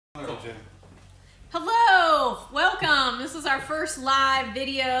Jim. Hello, welcome. This is our first live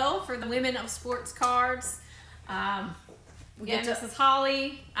video for the Women of Sports Cards. Again, this is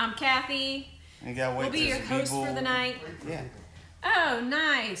Holly. I'm Kathy. We'll be your host for the night. Yeah. Oh,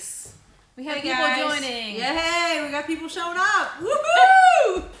 nice. We have people joining. Yeah, hey, we got people showing up.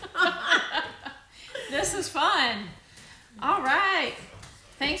 Woohoo! This is fun. All right.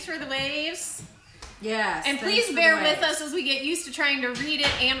 Thanks for the waves. Yes. And please bear with us as we get used to trying to read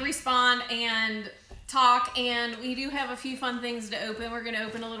it and respond and talk. And we do have a few fun things to open. We're going to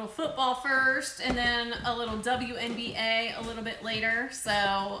open a little football first and then a little WNBA a little bit later.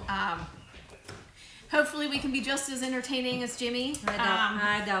 So hopefully we can be just as entertaining as Jimmy.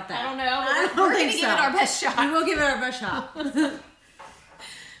 I doubt that. I don't know. We're going to give it our best shot. We will give it our best shot.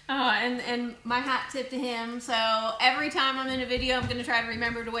 And my hat tip to him. So every time I'm in a video, I'm going to try to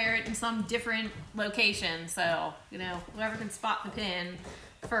remember to wear it in some different location. So, you know, whoever can spot the pin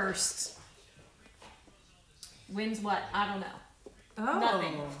first wins what? I don't know. Oh,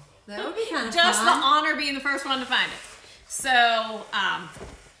 nothing. That would be kind of Just fun. the honor being the first one to find it. So,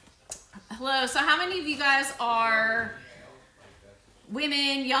 hello. So how many of you guys are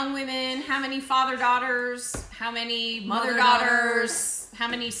women, young women? How many father-daughters? How many mother-daughters? How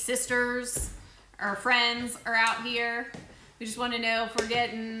many sisters or friends are out here? We just want to know if we're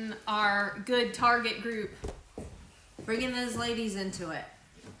getting our good target group. Bringing those ladies into it.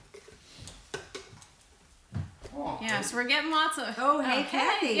 Yeah, so we're getting lots of... Oh, hey,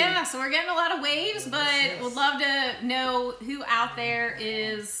 Kathy. Yeah, so we're getting a lot of waves, but we'd love to know who out there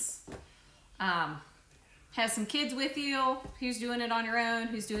is... has some kids with you, who's doing it on your own,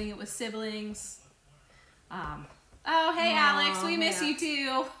 who's doing it with siblings. Oh, hey, Alex, we miss you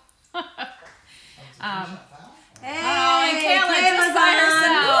too. Hey, and Kayla just by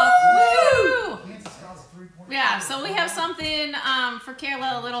herself. Woo! Yeah, so we have something for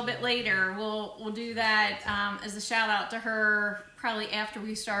Kayla a little bit later. We'll do that as a shout out to her probably after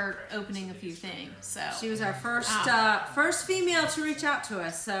we start opening a few things. So she was our first female to reach out to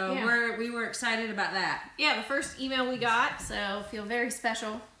us, so yeah. we were excited about that. Yeah, the first email we got, so feel very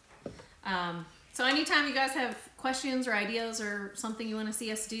special. So anytime you guys have questions or ideas or something you want to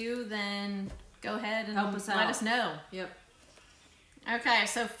see us do, then go ahead and help us out. Let us know. Yep. Okay,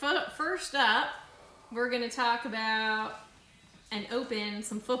 so first up, we're going to talk about and open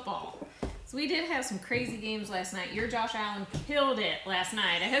some football. So we did have some crazy games last night. Your Josh Allen killed it last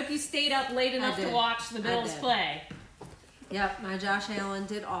night. I hope you stayed up late enough to watch the Bills play. Yep, my Josh Allen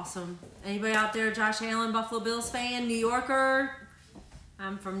did awesome. Anybody out there, Josh Allen, Buffalo Bills fan, New Yorker?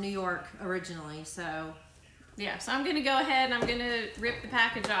 I'm from New York originally, so... Yeah, so I'm going to go ahead and I'm going to rip the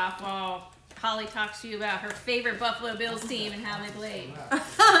package off while Holly talks to you about her favorite Buffalo Bills team and how they played.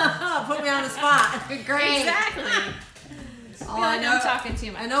 Put me on the spot. Great. Exactly. I know I'm talking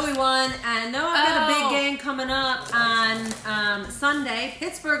too much. I know we won. I know I've got a big game coming up on Sunday.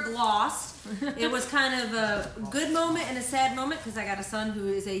 Pittsburgh lost. It was kind of a good moment and a sad moment because I got a son who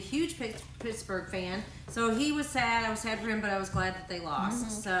is a huge Pittsburgh fan. So he was sad. I was sad for him, but I was glad that they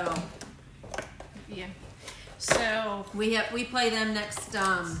lost. So yeah. So we play them next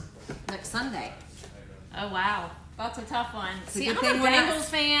Sunday. Oh wow, that's a tough one. See, I'm a thing Bengals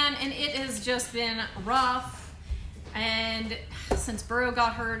fan, and it has just been rough. And since Burrow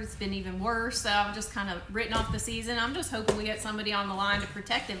got hurt, it's been even worse. So I've just kind of written off the season. I'm just hoping we get somebody on the line to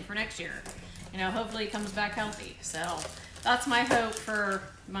protect him for next year. You know, hopefully he comes back healthy. So that's my hope for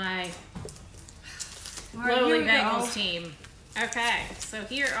my lowly Bengals team. Okay, so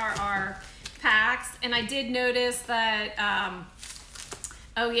here are our packs, and I did notice that.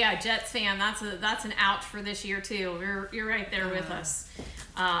 Oh yeah, Jets fan. That's an ouch for this year too. You're right there with us.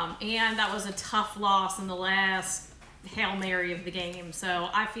 And that was a tough loss in the last Hail Mary of the game. So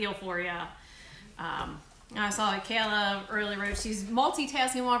I feel for you. I saw that Kayla early wrote she's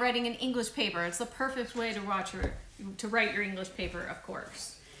multitasking while writing an English paper. It's the perfect way to write your English paper, of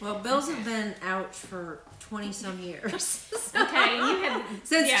course. Well, Bills have been ouch for 20-some years. Okay, and you had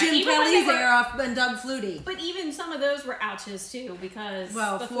since Jim Kelly's era and Doug Flutie. But even some of those were ouches too, because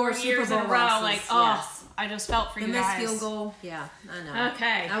the 4 years in a row, like I just felt for you guys. The missed field goal, yeah, I know.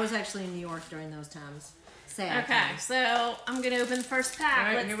 Okay, I was actually in New York during those times. Sad. Okay, so I'm gonna open the first pack.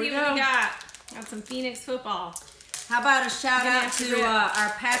 Right, Let's see what we got. Got some Phoenix football. How about a shout out to our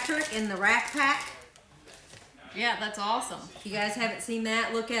Patrick in the Rack Pack? Yeah, that's awesome. If you guys haven't seen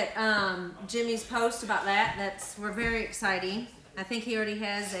that, look at Jimmy's post about that. We're very exciting. I think he already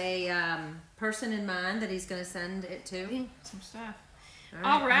has a person in mind that he's going to send it to. Yeah, some stuff.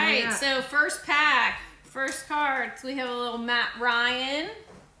 All right, so first pack, first cards. We have a little Matt Ryan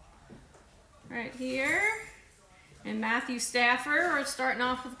right here. And Matthew Stafford. We're starting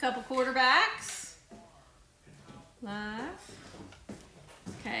off with a couple quarterbacks. Live.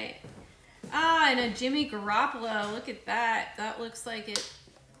 Okay. And a Jimmy Garoppolo. Look at that. That looks like it.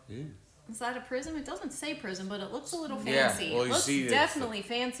 Yeah. Is that a Prizm? It doesn't say Prizm, but it looks a little Yeah, fancy. well, It you looks see definitely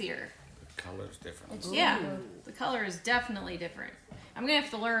fancier. The color's different. Yeah, the color is definitely different. I'm going to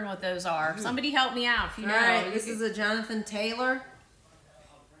have to learn what those are. Somebody help me out if you know. All right, this is a Jonathan Taylor.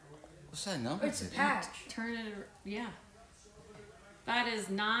 What's that number? It's a patch. Turn it, yeah. That is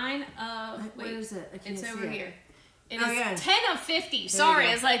 9 of, Where wait, is it? I can't it's see over it. here. It Oh, is yeah. 10 of 50. you Sorry,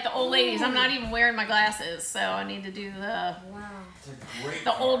 go. it's like the old ladies. I'm not even wearing my glasses, so I need to do the Wow. It's a great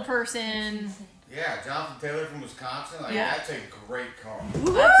the card. old person. Yeah, Jonathan Taylor from Wisconsin. Like, Yeah. that's a great card.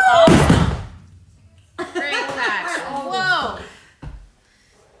 That's awesome. Great patch. Whoa.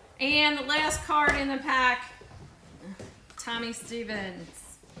 And the last card in the pack, Tommy Stevens.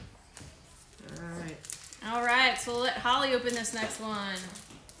 All right. All right, so let Holly open this next one.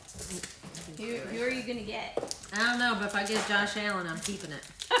 Who are you going to get? I don't know, but if I get Josh Allen, I'm keeping it.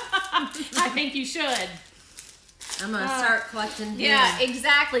 I think you should. I'm gonna start collecting. Yeah, him.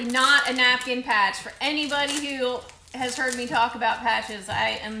 exactly. Not a napkin patch. For anybody who has heard me talk about patches,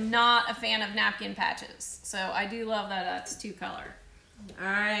 I am not a fan of napkin patches. So I do love that that's 2-color. All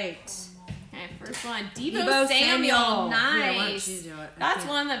right. Okay, first one, Deebo Deebo Samuel. Samuel. Nice. Yeah, why don't you do it? That's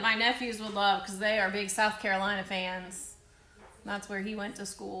one that my nephews would love because they are big South Carolina fans. That's where he went to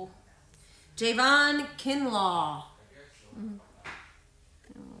school. Javon Kinlaw. And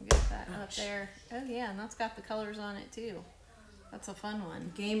we'll get that up there. Oh yeah, and that's got the colors on it too. That's a fun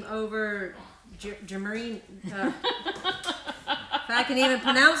one. Game over. Jermaine. If I can even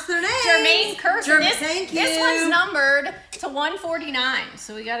pronounce their name. Jermaine Curse. Thank you. This one's numbered to 149.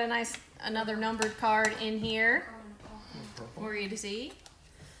 So we got another numbered card in here for you to see.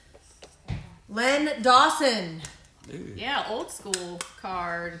 Len Dawson. Dude. Yeah, old school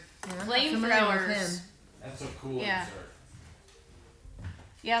card. Yeah, I'm not familiar with him. Flamethrowers. That's a cool Yeah. insert.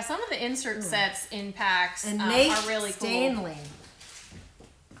 Yeah, some of the insert sets in packs And Nate are really Stanley.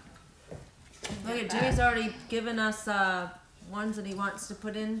 Look at Jimmy's already given us ones that he wants to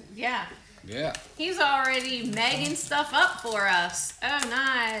put in. cool. Yeah. Yeah. He's already megging stuff up for us. Oh,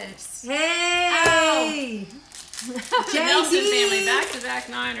 nice. Hey! The Nelson family, back-to-back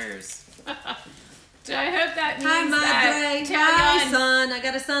Niners. So I hope that means Hi, that Madre. Hi, Talia and- son. I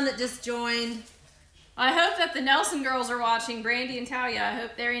got a son that just joined. I hope that the Nelson girls are watching, Brandy and Talia. I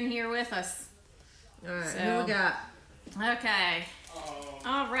hope they're in here with us. All right, So- who we got? Okay.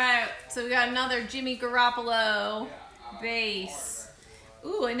 All right. So we got another Jimmy Garoppolo base.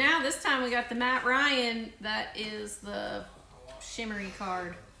 Ooh, and now this time we got the Matt Ryan. That is the shimmery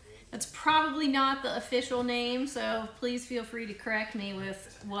card. That's probably not the official name, so please feel free to correct me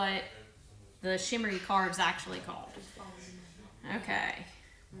with what the shimmery card's actually called. Okay.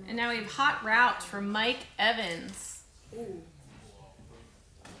 And now we have hot routes from Mike Evans.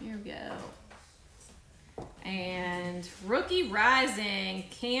 Here we go. And rookie rising,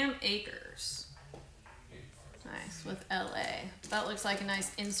 Cam Akers. Nice, with LA. That looks like a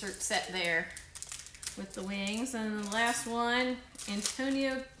nice insert set there with the wings. And the last one,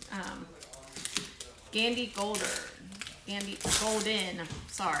 Antonio Gandy Golden,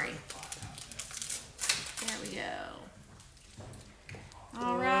 sorry. There we go.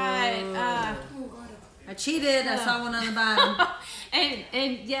 All right. I cheated. I saw one on the bottom.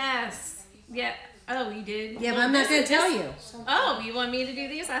 And yes. Yeah. Oh, you did? Yeah, but I'm not going to tell you. Oh, you want me to do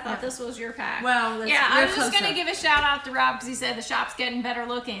these? I thought this was your pack. Well, that's- yeah, I you're was just going to closer. give a shout out to Rob because he said the shop's getting better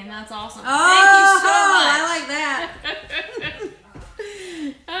looking. That's awesome. Oh, Thank you so much. I like that.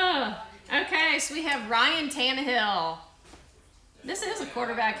 Oh, okay, so we have Ryan Tannehill. This is a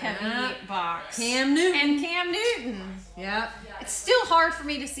quarterback heavy Yep. box. Cam Newton. And Cam Newton. Yep. It's still hard for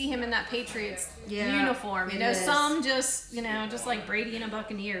me to see him in that Patriots Yeah, uniform. You it know, is. some just, just like Brady and the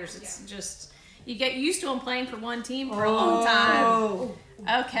Buccaneers. It's just, you get used to him playing for one team for a long time. Oh.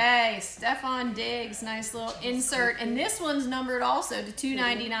 Okay, Stephon Diggs, nice little insert. And this one's numbered also to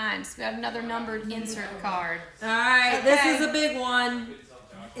 299. So we got another numbered insert card. All right, this Okay. is a big one.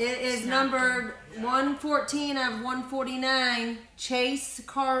 It is numbered 114 out of 149. Chase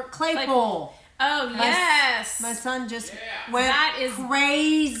Claypool. Oh, yes. My son just went That is-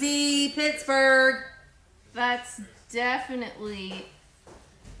 crazy. Pittsburgh. That's definitely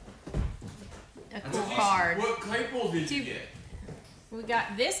a cool card. What Claypool did you Dude. get? We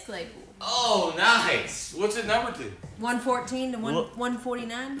got this Claypool. Oh, nice. What's it number to? 114 to Look.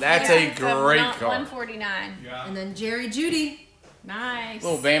 149. That's Yeah, a great card. 149. And then Jerry Judy. Nice.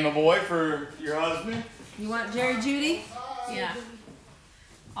 Little Bama boy for your husband. You want Jerry Judy? Yeah.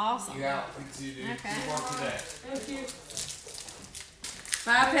 Awesome. You out. Me too, dude. Okay. Good work today. Thank you.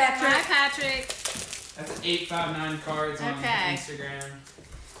 Bye, Patrick. Bye, Patrick. That's 859 cards on Okay. Instagram.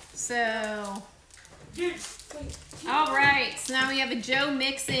 So, all right. So now we have a Joe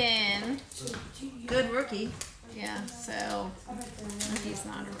Mixon. Good rookie. Yeah. So he's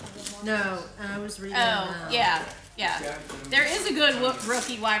not a rookie. No, I was reading. Oh, yeah. Yeah. There is a good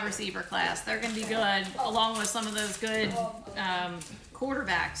rookie wide receiver class. They're going to be good, along with some of those good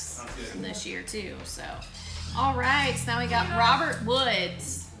quarterbacks from this year too. So, all right. So now we got Robert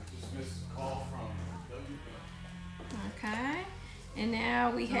Woods. Okay. And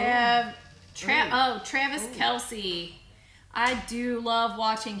now we have Travis Kelce. I do love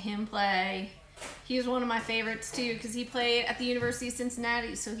watching him play. He's one of my favorites too because he played at the University of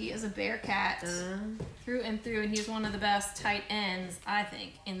Cincinnati, so he is a Bearcat through and through, and he's one of the best tight ends, I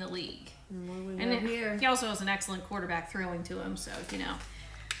think, in the league. And he also has an excellent quarterback throwing to him, so, you know,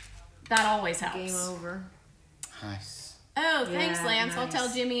 that always helps. Game over. Nice. Oh, thanks, Yeah, Lance. I'll nice. tell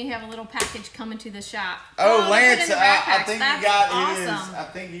Jimmy you have a little package coming to the shop. Oh, look, Lance, put it in the I backpacks. think That's he got awesome. I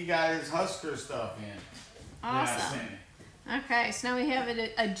think he got his Husker stuff in. Awesome. Yeah, I seen it. Okay, so now we have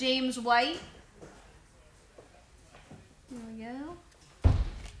a James White. There we go.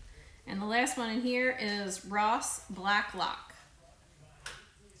 And the last one in here is Ross Blacklock.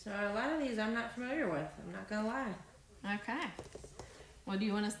 So a lot of these I'm not familiar with. I'm not gonna lie. Okay. Well, do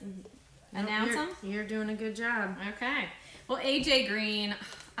you want to announce them? You're doing a good job. Okay. Well, AJ Green,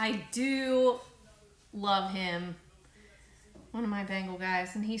 I do love him. One of my Bengal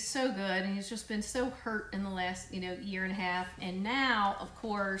guys, and he's so good, and he's just been so hurt in the last, year and a half. And now, of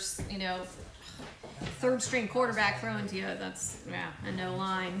course, third string quarterback thrown to you, that's, a no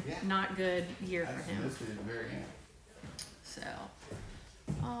line, not good year for him. So,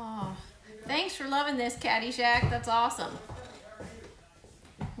 thanks for loving this, Caddyshack. That's awesome.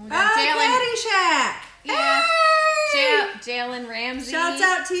 We got Caddyshack! Yeah. Hey! Jalen Ramsey. Shouts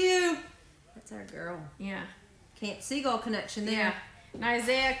out to you. That's our girl. Yeah. Seagull connection there. Yeah. And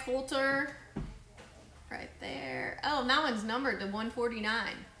Isaiah Coulter. Right there. Oh, and that one's numbered to 149.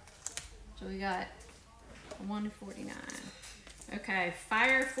 So we got 149. Okay.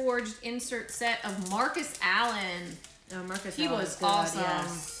 Fire Forged insert set of Marcus Allen. Oh, Marcus He Allen was good, awesome.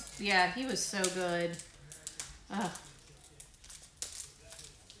 yes. Yeah, he was so good. Oh.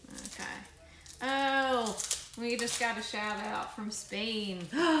 Okay. Oh, we just got a shout out from Spain.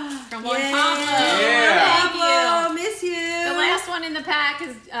 From Juan Pablo. Yeah. Thank you. Pablo, miss you. The last one in the pack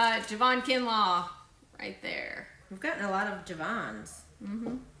is Javon Kinlaw. Right there. We've gotten a lot of Javons. Mm-hmm.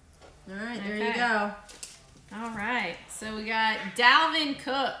 All right, there Okay. you go. All right. So we got Dalvin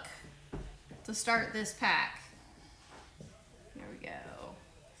Cook to start this pack. There we go.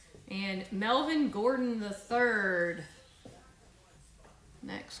 And Melvin Gordon III.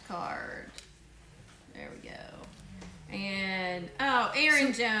 Next card. There we go. And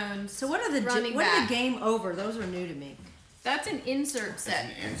Aaron Jones. So what are the running what are back. the game over? Those are new to me. That's an insert set.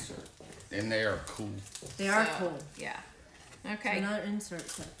 An insert. And they are cool. They are So, cool. Yeah. Okay. Another insert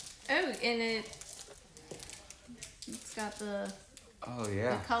set. Oh, and it's got the Oh,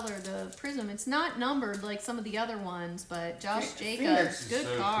 yeah. color, the Prizm. It's not numbered like some of the other ones, but Josh Phoenix Jacobs, is good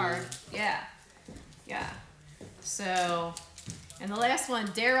so card. cool. Yeah. Yeah. So, and the last one,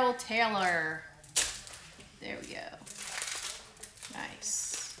 Daryl Taylor. There we go.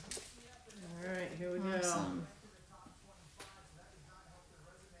 Nice. All right, here we Awesome.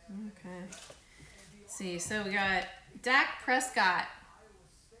 Okay. Let's see, so we got Dak Prescott.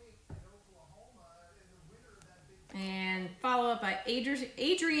 And follow up by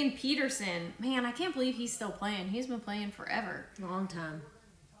Adrian Peterson. Man, I can't believe he's still playing. He's been playing forever. go. Long time.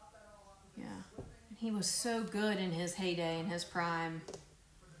 Yeah. He was so good in his heyday, in his prime.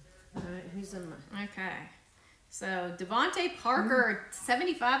 All right, who's in my... Okay. So, Devontae Parker,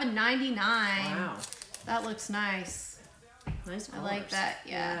 75 and 99. Wow. That looks nice. Nice I like colors. that.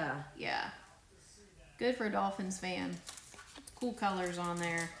 Yeah. Good for a Dolphins fan. Cool colors on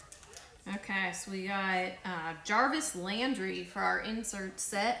there. Okay, so we got Jarvis Landry for our insert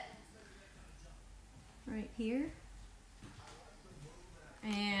set. Right here.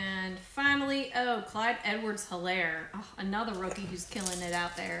 And finally, Clyde Edwards-Helaire. Oh, another rookie who's killing it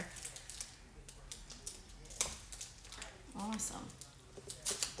out there. Awesome.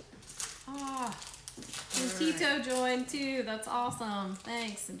 Oh, and Tito joined too. That's awesome.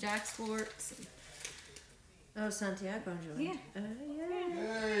 Thanks. And Jack Sports. Oh, Santiago joined. Yeah.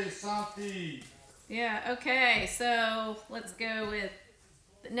 Yeah. Hey, Santi. Yeah, okay. So let's go with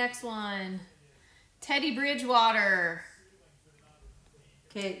the next one. Teddy Bridgewater.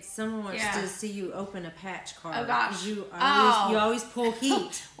 Okay, someone wants to see you open a patch card. Oh gosh. You always pull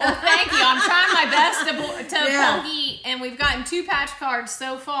heat. Well, thank you. I'm trying my best to pull heat, and we've gotten 2 patch cards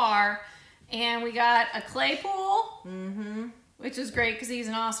so far, and we got a Claypool, which is great because he's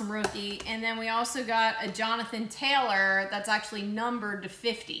an awesome rookie, and then we also got a Jonathan Taylor that's actually numbered to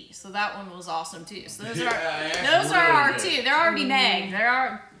 50, so that one was awesome too. So those are our 2. They're already nagged.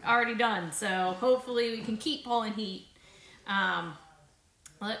 They're already done. So hopefully we can keep pulling heat.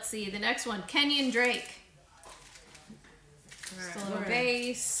 Let's see, the next one, Kenyon Drake. Just a little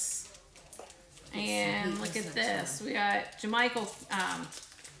base. And look at this. We got Jamichael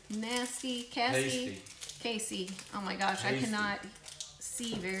Casey. Oh my gosh, I cannot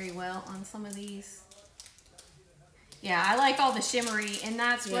see very well on some of these. Yeah, I like all the shimmery, and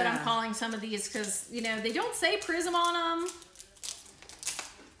that's what I'm calling some of these because, you know, they don't say Prizm on them.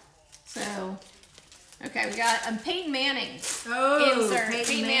 So... Okay, we got Peyton Manning. Insert.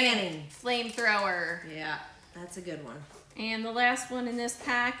 Peyton Manning. Flamethrower. Yeah, that's a good one. And the last one in this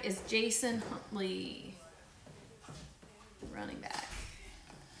pack is Jason Huntley. Running back.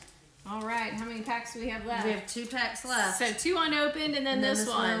 All right, how many packs do we have left? We have 2 packs left. So 2 unopened and then this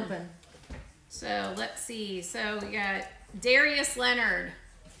one. Open. So let's see. So we got Darius Leonard.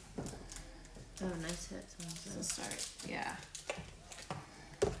 Oh, nice hit. So start. Yeah.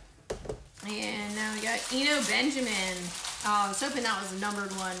 And now we got Eno Benjamin. Oh, I was hoping that was a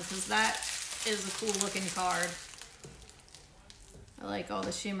numbered one because that is a cool looking card. I like all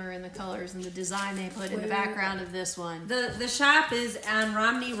the shimmer and the colors and the design they put in the background of this one. The shop is on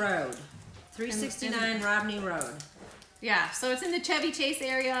Romney Road. 369 Romney Road. Yeah, so it's in the Chevy Chase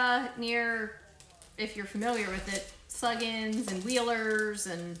area near, if you're familiar with it, Suggins and Wheelers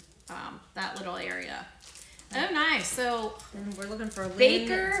and that little area. Oh, nice. So and we're looking for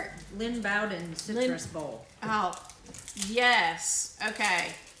Lynn Bowden Citrus Bowl. Oh, yes.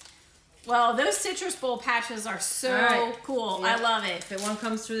 Okay. Well, those Citrus Bowl patches are so cool. Yep. I love it. If one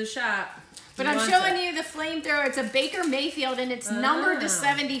comes through the shop. But I'm showing you the flamethrower. It's a Baker Mayfield, and it's numbered to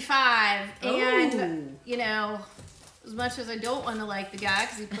 75. And, you know, as much as I don't want to like the guy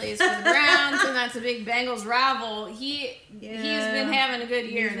because he plays for the Browns, and that's a big Bengals rival, he's been having a good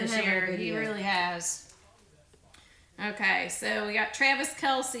year this year. He really has. Okay, so we got Travis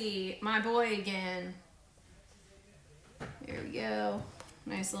Kelce, my boy again. There we go.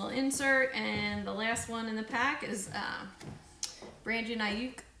 Nice little insert. And the last one in the pack is Brandon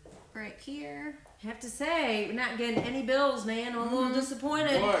Ayuk right here. I have to say, we're not getting any Bills, man. I'm a little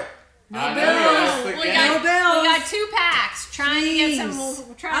disappointed. What? No Bills. We got 2 packs. Trying to get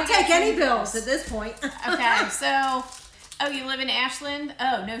some. I'll take any Bills at this point. Okay, so, you live in Ashland?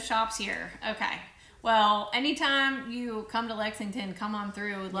 Oh, no shops here. Okay. Well, anytime you come to Lexington, come on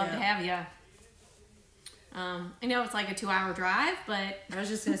through. We'd love to have you. I know it's like a 2-hour drive, but... I was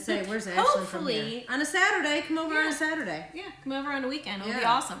just going to say, where's Ashland from here? On a Saturday. Come over on a Saturday. Yeah, come over on the weekend. It'll be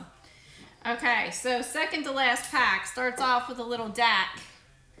awesome. Okay, so second to last pack starts off with a little Dak.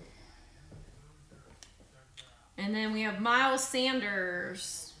 And then we have Miles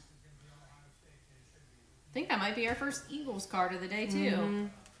Sanders. I think that might be our first Eagles card of the day, too.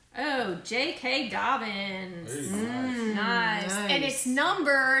 Oh, J.K. Dobbins. Nice. And it's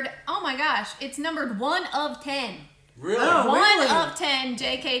numbered, oh my gosh, it's numbered 1 of 10. Really? Oh, 1 of 10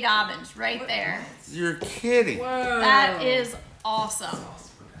 J.K. Dobbins right there. You're kidding. Whoa. That is awesome.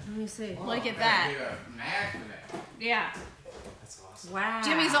 Let me see. Look at that. Yeah. That's awesome. Wow.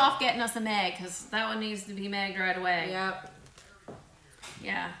 Jimmy's off getting us a mag because that one needs to be magged right away. Yep.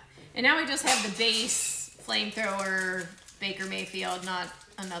 Yeah. And now we just have the base flamethrower Baker Mayfield, not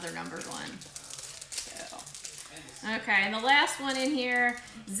another numbered one. So. Okay, and the last one in here,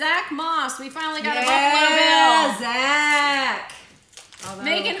 Zach Moss. We finally got a Buffalo Bill. Zach.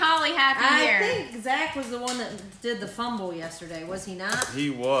 Making Holly happy here. I think Zach was the one that did the fumble yesterday, was he not? He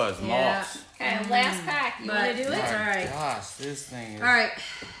was, Moss. Okay, last pack. You want to do it? All right. Gosh, this thing is... All right.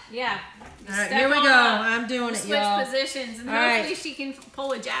 Yeah. All right, here we go. I'm doing it, y'all. Switch positions, and hopefully she can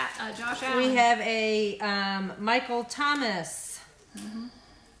pull a Josh Allen. We have a Michael Thomas.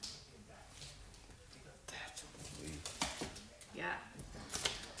 Yeah.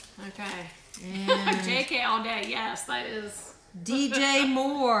 Okay. And JK all day. Yes, that is... DJ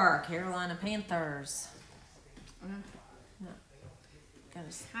Moore, Carolina Panthers. No.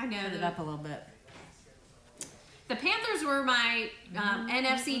 I know. Put it up a little bit. The Panthers were my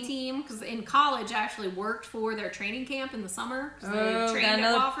NFC team because in college I actually worked for their training camp in the summer. They trained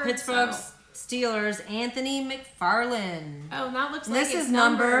at Wofford, Pittsburgh Steelers, Anthony McFarland. Oh, that looks like this it's is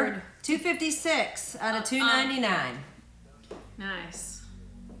numbered 256 out of 299. Nice.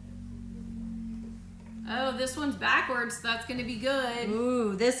 Oh, this one's backwards. So that's going to be good.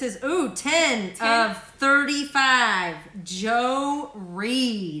 Ooh, this is 10 of 35. Joe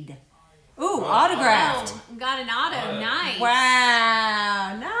Reed. Ooh, autographed. Oh, got an auto. Nice.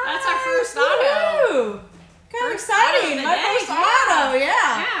 Wow, nice. That's our first auto. Kind of exciting. My first auto, yeah.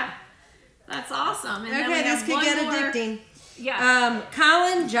 Yeah. That's awesome. And then we Okay, this have could one get more. addicting. Yeah.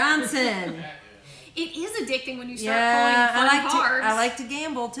 Colin Johnson. It is addicting when you start pulling fun cards. I like to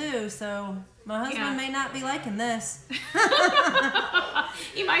gamble too, so my husband may not be liking this.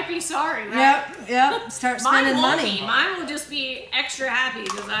 He might be sorry, right? Yep. Start spending money. Mine will just be extra happy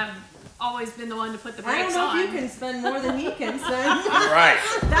because I've always been the one to put the brakes on. I don't know if you can spend more than he can spend. Right.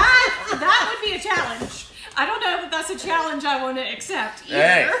 That would be a challenge. I don't know if that's a challenge I want to accept either.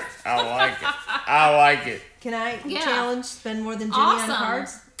 Hey, I like it. I like it. Can I challenge spend more than Jimmy on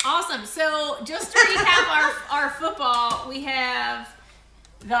cards? Awesome. So just to recap our football, we have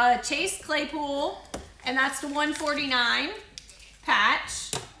the Chase Claypool, and that's the 149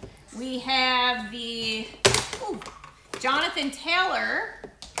 patch. We have the Jonathan Taylor,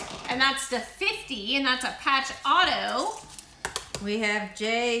 and that's the 50, and that's a patch auto. We have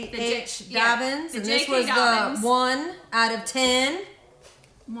J.H. Dobbins, and this J.K. was Dobbins. the 1 out of 10.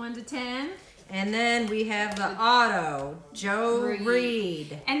 1 to 10. And then we have the auto, Joe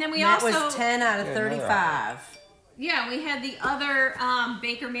Reed. And then that was 10 out of 35. Yeah, we had the other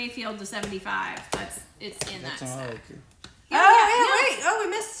Baker Mayfield to 75. It's in that set. Wait. We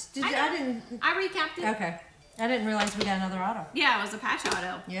missed. I recapped it. Okay. I didn't realize we got another auto. Yeah, it was a patch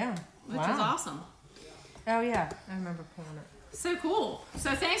auto. Yeah. Which was awesome. Oh, yeah. I remember pulling it. So cool.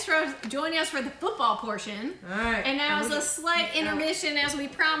 So thanks for joining us for the football portion. All right. And now as a slight intermission, as we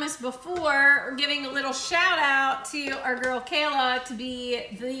promised before, we're giving a little shout out to our girl Kayla to be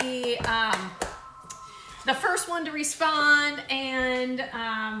the first one to respond and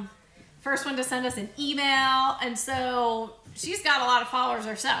first one to send us an email. And so she's got a lot of followers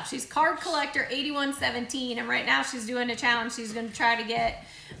herself. She's Card Collector 8117, and right now she's doing a challenge. She's going to try to get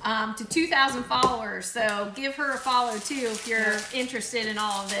to 2,000 followers. So give her a follow too if you're interested in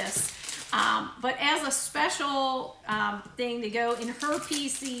all of this. But as a special thing to go in her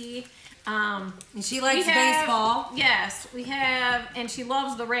PC, and she likes baseball. Yes, we have, and she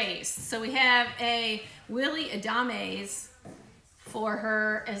loves the race. So we have a Willie Adames for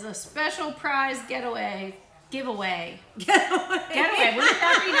her as a special prize giveaway. Getaway. Wouldn't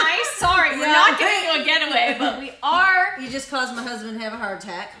that be nice? Sorry, we're not giving you a getaway, but we are. You just caused my husband to have a heart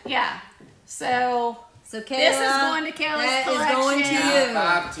attack. Yeah. So Kayla, this is going to Kayla's collection. That is going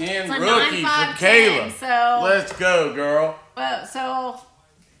to you. 5-10 rookie for Kayla. So let's go, girl. So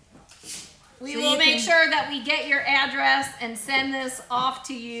we will make sure that we get your address and send this off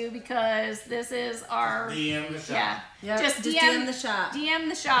to you because this is our DM the shop. Yeah. Just DM the shop. DM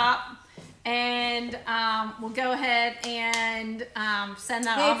the shop. And we'll go ahead and send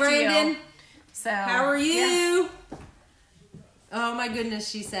that off to you. Hey, Brandon. So, how are you? Yeah. Oh, my goodness,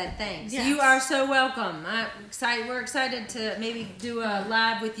 she said thanks. Yes. You are so welcome. I'm excited. We're excited to maybe do a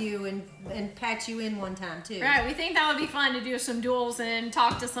live with you and patch you in one time, too. Right. We think that would be fun to do some duels and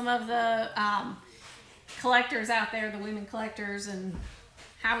talk to some of the collectors out there, the women collectors, and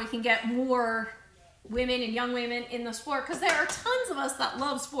how we can get more women and young women in the sport, because there are tons of us that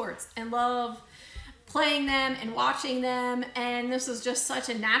love sports and love playing them and watching them, and this is just such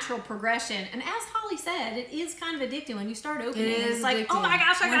a natural progression. And as Holly said, it is kind of addicting when you start opening it. It's like, oh my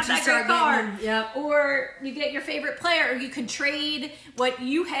gosh, I got that great card. Yep. Or you get your favorite player, or you can trade what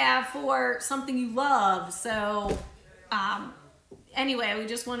you have for something you love. So anyway, we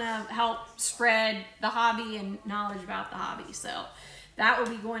just want to help spread the hobby and knowledge about the hobby. So that will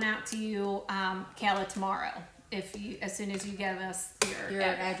be going out to you, Kayla, tomorrow, as soon as you give us your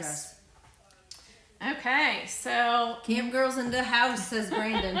address. Okay, so Camp Girls in the house, says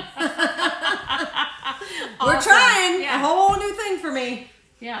Brandon. Awesome. We're trying a whole new thing for me.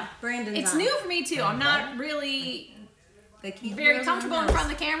 Yeah, Brandon's it's new for me too. I'm not really keep very comfortable in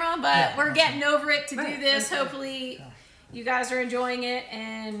front of the camera, but we're getting over it to do this. Hopefully you guys are enjoying it.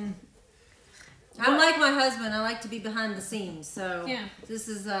 And I'm like my husband. I like to be behind the scenes. So this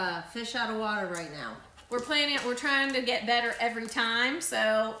is fish out of water right now. We're playing it. We're trying to get better every time.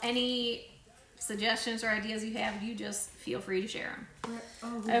 So any suggestions or ideas you have, you just feel free to share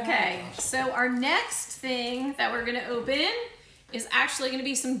them. Okay, so our next thing that we're going to open is actually going to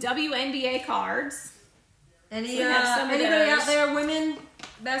be some WNBA cards. Anybody out there, women,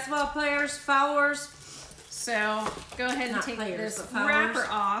 basketball players, followers? So go ahead and take this wrapper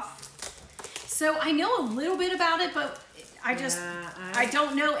off. So I know a little bit about it, but I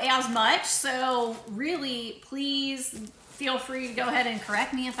don't know as much. So really, please feel free to go ahead and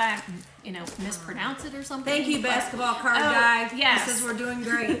correct me if I, mispronounce it or something. Thank you, basketball card guy. Yes. He says we're doing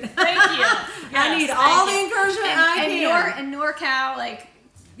great. Thank you. I need all the encouragement I can. And NorCal,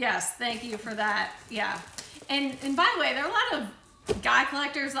 yes, thank you for that. Yeah. And by the way, there are a lot of guy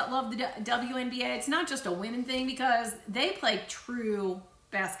collectors that love the WNBA. It's not just a women thing because they play true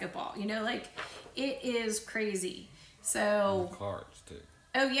basketball. It is crazy. So Cards too.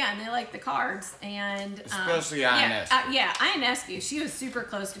 Oh yeah, and they like the cards, and especially Ionescu. Ionescu. She was super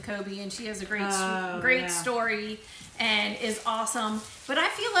close to Kobe, and she has a great story, and is awesome. But I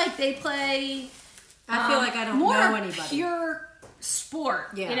feel like they play. I feel like I don't more know anybody. Pure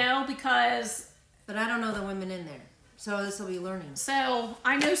sport, because. But I don't know the women in there, so this will be learning. So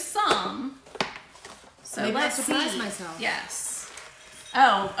I know some. So maybe let's I'll surprise see. myself. Yes.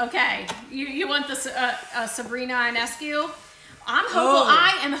 Oh, okay. You want the Sabrina Ionescu?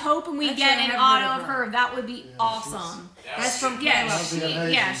 I am hoping we get an auto of her. That would be awesome. That's from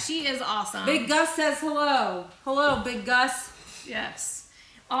Kayla. She is awesome. Big Gus says hello. Hello, Big Gus. Yes.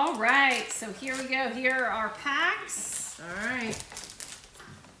 All right. So here we go. Here are our packs. All right.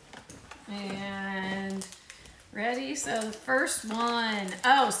 And ready. So the first one.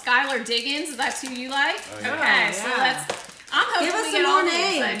 Oh, Skylar Diggins. Is that who you like? Oh, yeah. Okay. So I'm hoping give us we some get more all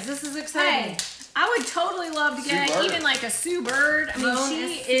names. These. This is exciting. Hey, I would totally love to get even like a Sue Bird. I mean,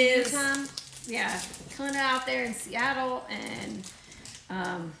 she is, killing it out there in Seattle. And,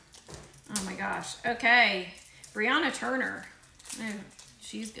 oh my gosh. Okay. Brianna Turner. Oh,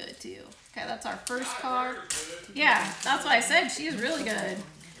 she's good too. Okay, that's our first card. Yeah, that's what I said. She's really good.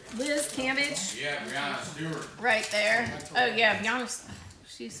 Liz Cambage. Yeah, Brianna Stewart. Right there. Oh yeah, Brianna.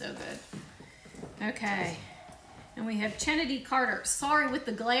 She's so good. Okay. And we have Kennedy Carter. Sorry with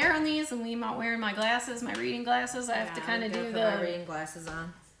the glare on these, and I'm not wearing my glasses, my reading glasses. I have to kind of do my reading glasses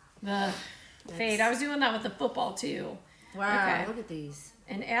on. The fade. I was doing that with the football too. Wow, okay. Look at these.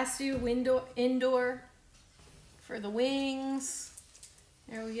 And Asu indoor for the wings.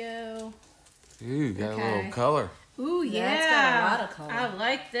 There we go. Ooh, got a little color. Ooh, yeah. It's got a lot of color. I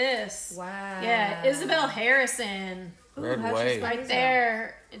like this. Wow. Yeah, Isabel Harrison. Red wave. Right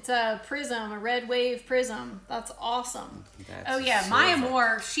there. It's a Prizm, a red wave Prizm. That's awesome. Maya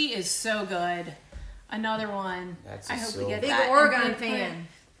Moore, she is so good. Another one. I hope we get big that. Oregon fan.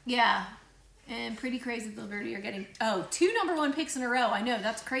 Yeah. And Pretty Crazy Liberty are getting 2 #1 picks in a row. I know,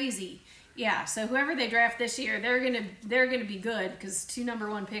 that's crazy. Yeah, so whoever they draft this year, they're gonna be good because 2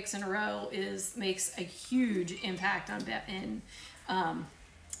 #1 picks in a row makes a huge impact on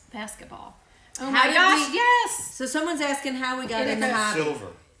basketball. Oh my gosh, yes! So someone's asking how we got in the hobby. Silver.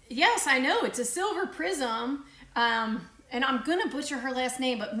 Yes, I know. It's a silver Prizm. And I'm going to butcher her last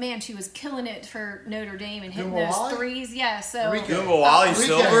name, but man, she was killing it for Notre Dame and hitting those threes. Yeah, so. Gumawali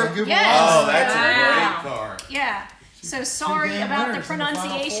silver? Yes. Oh, that's a great card. Yeah. So sorry about the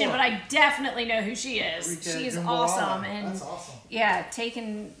pronunciation, but I definitely know who she is. She's awesome. And that's awesome. Yeah,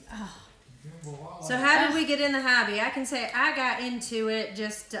 taking. So how did we get in the hobby? I can say I got into it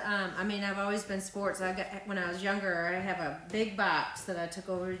just, I've always been sports. When I was younger, I have a big box that I took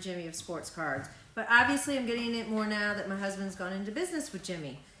over to Jimmy of sports cards. But obviously I'm getting it more now that my husband's gone into business with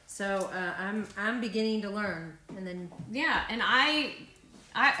Jimmy. So I'm beginning to learn. And then and I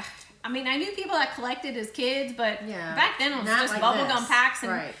knew people that collected as kids, but back then it was just like bubblegum packs,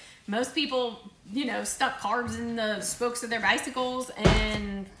 and most people, stuck cards in the spokes of their bicycles,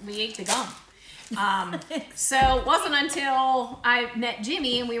 and we ate the gum. So it wasn't until I met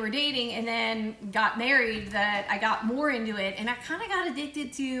Jimmy and we were dating and then got married that I got more into it, and I kind of got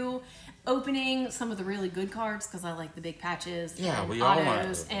addicted to opening some of the really good cards because I like the big patches and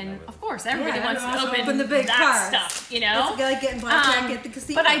autos, and of course everybody wants to open the big cards stuff, It's like getting blackjack at the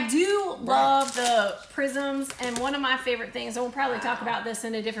casino. But I do love the Prizms, and one of my favorite things, and we'll probably talk about this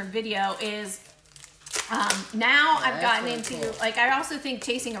in a different video, is now I've gotten into I also think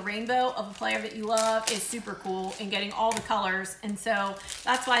chasing a rainbow of a player that you love is super cool, and getting all the colors, and so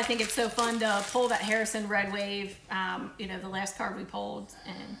that's why I think it's so fun to pull that Harrison Red Wave, the last card we pulled,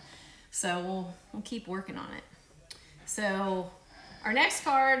 and so we'll keep working on it. So our next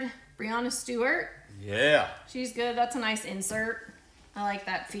card, Brianna Stewart. Yeah. She's good. That's a nice insert. I like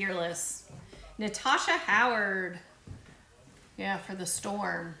that. Fearless. Natasha Howard. Yeah, for the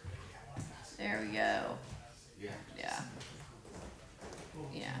Storm. There we go.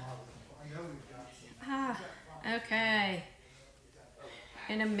 Yeah. Okay.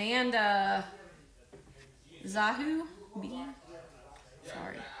 And Amanda Zahu.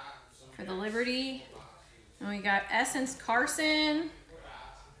 Sorry. For the Liberty. And we got Essence Carson.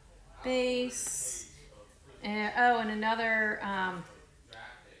 Base. And another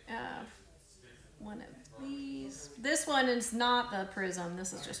one of these. this one is not the Prizm.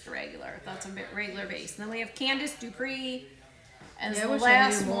 This is just a regular. That's a bit regular base. And then we have Candace Dupree as the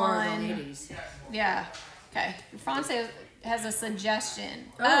last one. Yeah. Okay. France has a suggestion.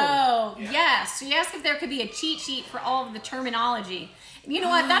 Oh, yes. She asked if there could be a cheat sheet for all of the terminology. You know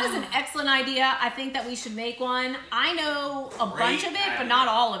what? That is an excellent idea. I think that we should make one. I know a bunch of it, but not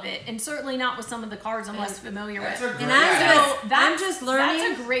all of it. And certainly not with some of the cards I'm less familiar with. And I'm just learning.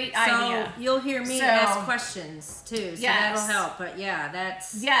 That's a great idea. So you'll hear me ask questions too. So that'll help. But yeah,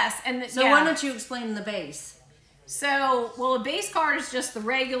 that's... Yes. And so why don't you explain the base? So, well, a base card is just the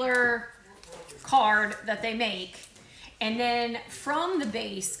regular card that they make. And then from the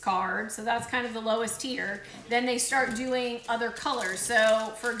base card, so that's kind of the lowest tier, then they start doing other colors.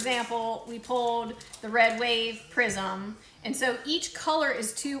 So, for example, we pulled the Red Wave Prizm, and so each color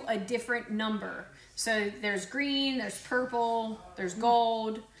is to a different number. So there's green, there's purple, there's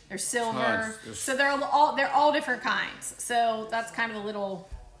gold, there's silver. So they're all different kinds. So that's kind of a little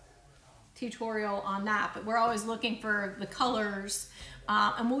tutorial on that. But we're always looking for the colors.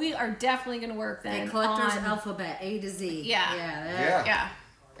 And we are definitely going to work then a collector's alphabet, A to Z. Yeah.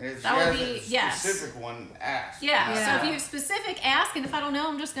 And if that would be specific one, ask. Yeah. So if you have specific, ask, and if I don't know,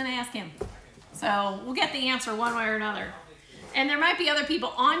 I'm just going to ask him. So we'll get the answer one way or another. And there might be other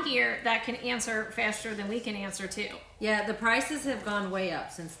people on here that can answer faster than we can answer too. Yeah, the prices have gone way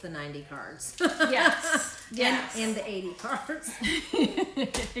up since the 90 cards. Yes. Yes. And the 80 cards.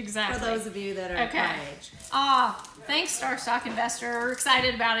 Exactly. For those of you that are my age. Thanks, Star Stock Investor. We're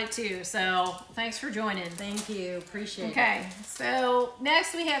excited about it too. So thanks for joining. Thank you. Appreciate it. Okay. So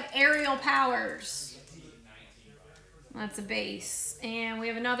next we have Aerial Powers. That's a base. And we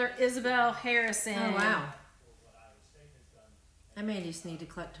have another Isabel Harrison. Oh, wow. I may just need to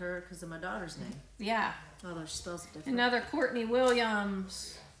collect her because of my daughter's name. Yeah. Although she spells it different. Another Courtney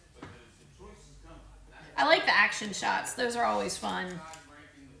Williams. I like the action shots. Those are always fun.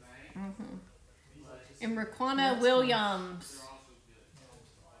 And Raquana Williams.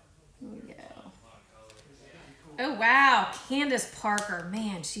 Here we go. Oh, wow. Candace Parker.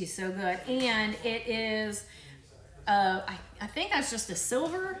 Man, she's so good. And it is, I think that's just a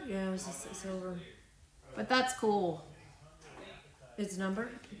silver. Yeah, it was a silver. But that's cool. It's numbered?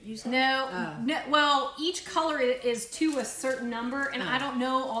 You said? No, well, each color is to a certain number, and I don't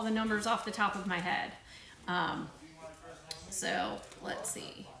know all the numbers off the top of my head. So, let's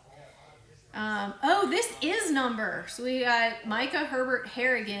see. Oh, this is number. So we got Micah Herbert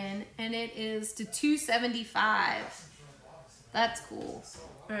Harrigan, and it is to 275. That's cool.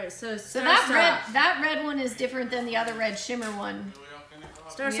 All right, so that red one is different than the other red shimmer one.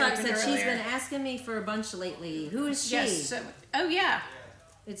 Starshot said she's been asking me for a bunch lately. Who is she? Yes, oh, yeah.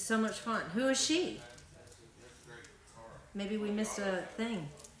 It's so much fun. Who is she? Maybe we missed a thing.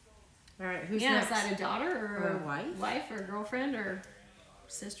 All right, who's next? Is that a daughter or a wife? Wife or girlfriend or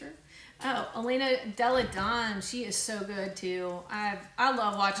sister? Oh, Elena Deladon. She is so good, too. I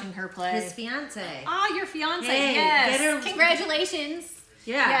love watching her play. His fiance. Oh, your fiance. Hey, yes. get her... Congratulations.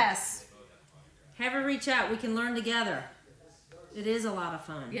 Yeah. Yes. Have her reach out. We can learn together. It is a lot of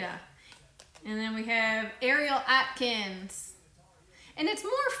fun. Yeah. And then we have Ariel Atkins. And it's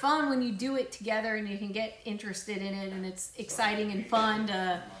more fun when you do it together and you can get interested in it, and it's exciting and fun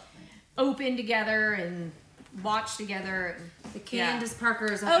to open together and watch together. The Candace Parker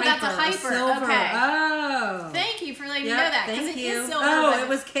is a hyper. Oh, that's a hyper. Silver. Okay. Oh. Thank you for letting me know that. Thank you. It is silver, it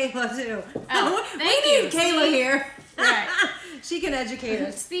was Kayla too. Oh, we need Kayla here. Right. She can educate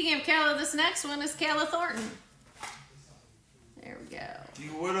us. Speaking of Kayla, this next one is Kayla Thornton. There we go.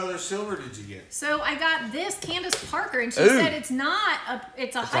 What other silver did you get? So I got this Candace Parker, and she said it's not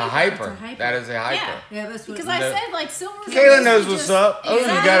it's a hyper. That is a hyper. Yeah, that's what because I said like silver. Kayla knows what's up. Oh, you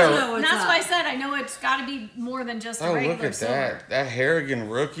got her. And that's why I said I know it's got to be more than just a regular look at silver. that. That Harrigan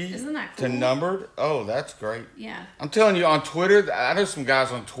rookie. Isn't that cool? To numbered. Oh, that's great. Yeah. I'm telling you, on Twitter, I know some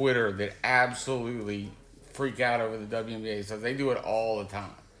guys on Twitter that absolutely freak out over the WNBA. So they do it all the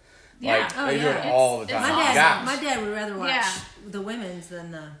time. Yeah. Like, they do it all the time. My dad would rather watch the women's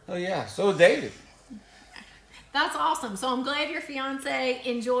than the... Oh, yeah. So David. That's awesome. So I'm glad your fiance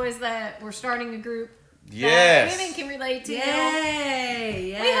enjoys that we're starting a group Yes. that women can relate to. Yay.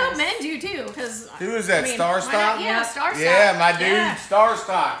 Yes. We hope men do, too. Cause, who is that, Starstock? Yeah, Starstock. Yeah, my dude,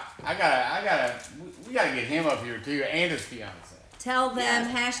 Starstock. We gotta get him up here, too, and his fiance. Tell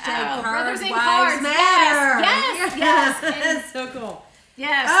them hashtag Brothers in Cards Cards Matter. Yes. That's so cool.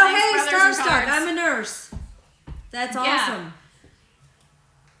 Yes. Oh, thanks, hey, Starstock. I'm a nurse. That's awesome.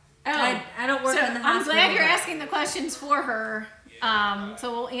 Oh, I don't work in the hospital. I'm glad you're asking the questions for her.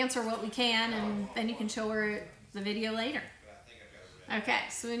 So we'll answer what we can, and then you can show her the video later. Okay,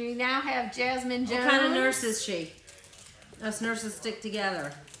 so we now have Jasmine Jones. What kind of nurse is she? Us nurses stick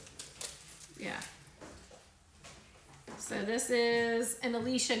together. Yeah. So this is an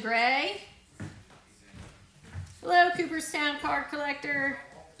Alicia Gray. Hello, Cooperstown card collector.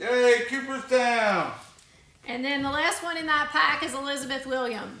 Yay, Cooperstown! And then the last one in that pack is Elizabeth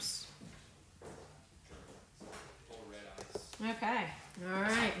Williams. Okay. All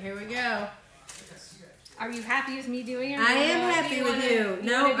right, here we go. Are you happy with me doing it? I am happy with you.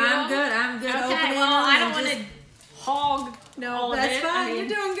 No, I'm good. I'm good. Okay, Opening well, I them don't and want to hog all of it. That's fine. I mean,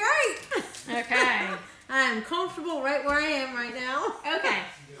 You're doing great. okay. I am comfortable right where I am right now. Okay,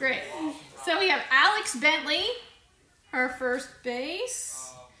 great. So we have Alex Bentley, her first base.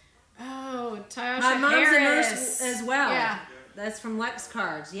 Oh, Tasha My mom's Harris. a nurse as well. Yeah. That's from Lex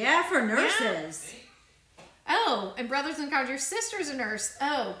Cards. Yeah, for nurses. Oh, and Brothers in Cards, your sister's a nurse.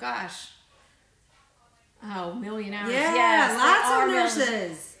 Oh, gosh. Oh, million hours. Yeah, yes, lots of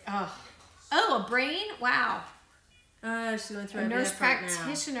nurses. Oh, a brain? Wow. She's going through A a nurse right now.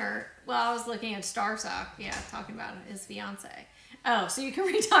 practitioner. Well, I was looking at Starsock. Yeah, talking about his fiance. Oh, so you can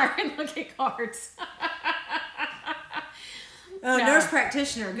retire and look at cards. Oh, No. nurse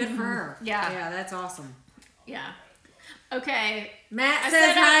practitioner. Good for her. Yeah. Yeah, that's awesome. Yeah. Okay. Matt I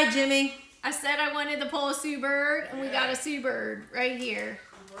says said hi, Jimmy. I said I wanted to pull a Sue Bird, and we got a Sue Bird right here.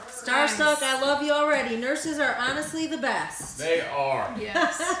 Starstruck, I love you already. Nurses are honestly the best. They are.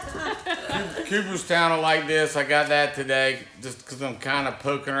 Yes. Cooperstown will like this. I got that today just because I'm kind of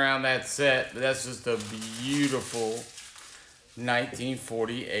poking around that set. But that's just a beautiful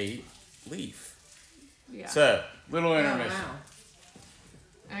 1948 Leaf. Yeah. So, little Oh, intermission.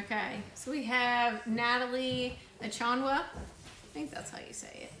 wow. Okay. So we have Natalie Achanwa. I think that's how you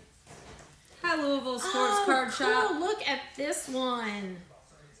say it. Hi, Louisville Sports Card cool. Shop. Look at this one.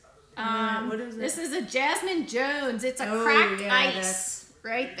 What is it? This is a Jasmine Jones. It's a Oh, cracked yeah, ice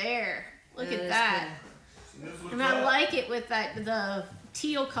right there. Look at that. Cool. And I like it with the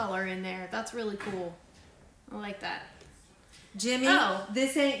teal color in there. That's really cool. I like that. Jimmy, Oh.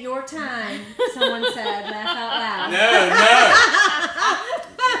 this ain't your time, someone said. Laugh out loud. No.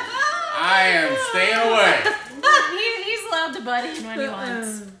 I am staying away. He's allowed to butt in when he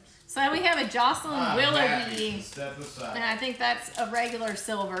wants. So we have a Jocelyn Willoughby. Step aside. And I think that's a regular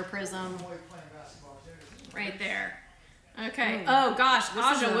silver prism right there. Okay. Oh gosh, This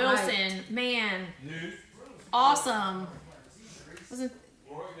is Aja a Wilson, man, awesome. Wasn't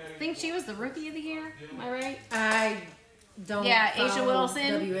think she was the rookie of the year? Am I right? I don't. Yeah, Aja follow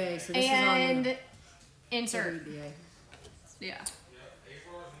Wilson WA, so this and is insert. on WBA. Yeah.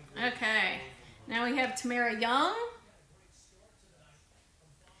 Okay. Now we have Tamara Young.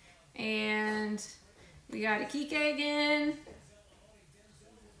 And we got Akike again.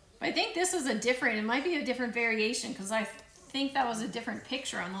 I think this is it might be a different variation because I think that was a different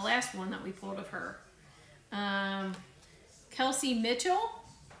picture on the last one that we pulled of her. Kelsey Mitchell.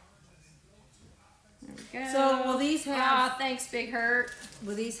 There we go. So will these have? Thanks, Big Hurt.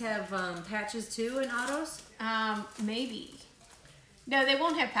 Will these have patches too in autos? Maybe. No, they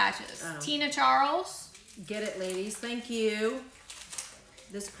won't have patches. Oh. Tina Charles. Get it, ladies. Thank you.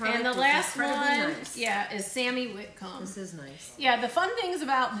 This product And the is last incredibly one, nice. yeah, is Sammy Whitcomb. This is nice. Yeah, the fun things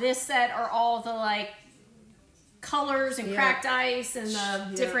about this set are all the like colors and Yeah. cracked ice and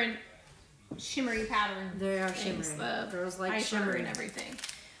the different shimmery pattern. They are things, shimmery. The Girls like ice shimmery. and everything.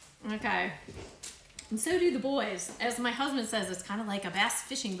 Okay. And so do the boys. As my husband says, it's kind of like a bass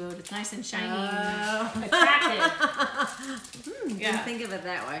fishing boat. It's nice and shiny and attractive. Didn't Yeah. think of it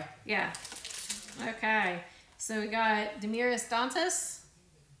that way. Yeah. Okay. So we got Demiris Dantas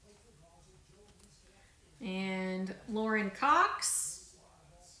and Lauren Cox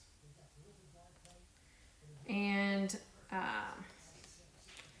and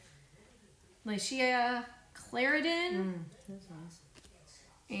Lashia Clarendon That's nice.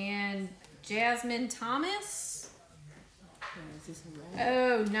 and Jasmine Thomas. Is this a red?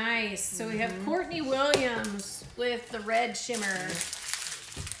 Oh, nice. So we have Courtney Williams with the red shimmer.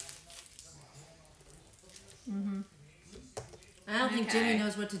 I don't think Jimmy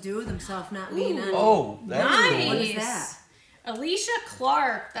knows what to do with himself, not me. None. Oh, that's Nice. What is that? Alicia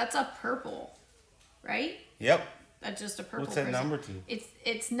Clark. That's a purple, right? Yep. That's just a purple. What's that prism. number to?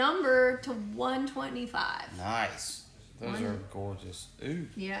 It's numbered to 125. Nice. Those are gorgeous. Ooh.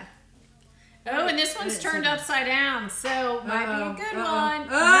 Yeah. Oh, and this one's turned upside down, so might be a good one.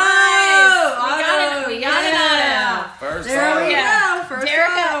 Oh, Nice. We got it. First There we auto. go. First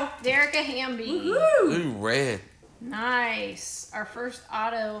auto. Derica Hamby. Woo. Ooh, red. Nice. Our first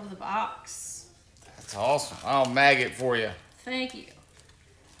auto of the box. That's awesome. I'll mag it for you. Thank you.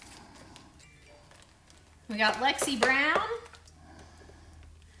 We got Lexi Brown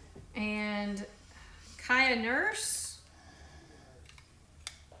and Kaya Nurse.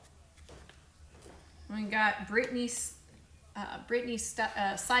 We got Brittany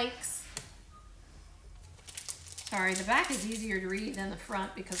Sykes. Sorry, the back is easier to read than the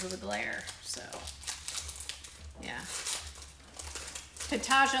front because of the glare. So, yeah.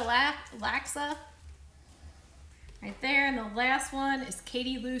 Pataja Laxa. Right there. And the last one is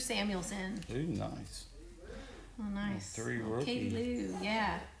Katie Lou Samuelson. Ooh, nice. Oh, nice. 3 rookies. Katie Lou,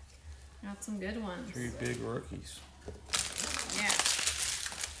 yeah. Got some good ones. 3 big rookies. Yeah.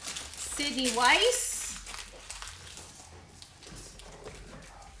 Sydney Weiss.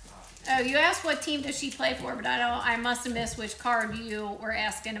 Oh, you asked what team does she play for, but I must have missed which card you were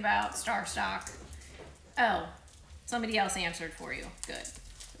asking about Star Stock. Oh, somebody else answered for you. Good.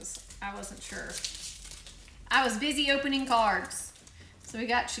 'Cause I wasn't sure. I was busy opening cards. So we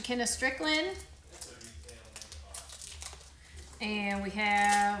got Shekinna Strickland. And we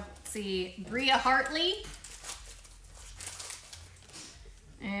have, let's see, Bria Hartley.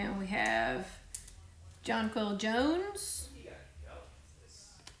 And we have Jonquil Jones.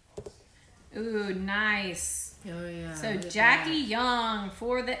 Ooh, nice. Oh, yeah. So Jackie Young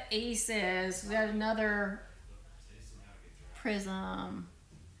for the Aces. We got another Prizm.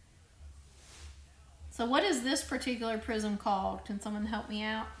 So what is this particular Prizm called? Can someone help me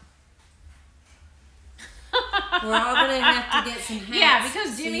out? We're all going to have to get some hats. Yeah,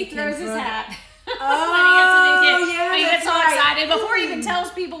 because so Jimmy you can throws his throw hat. Oh, yeah, when he gets that's all right. excited. Before he even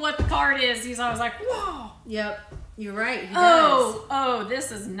tells people what the card is, he's always like, whoa. Yep, you're right. He Oh,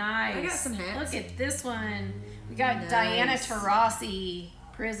 this is nice. I got some hats. Look at this one. We got Nice. Diana Taurasi,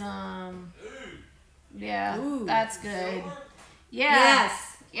 Prizm. Yeah, Ooh. that's good. Yeah.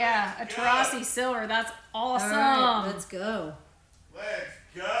 Yes. Yeah, a Taurasi silver. That's awesome. All right, let's go. Let's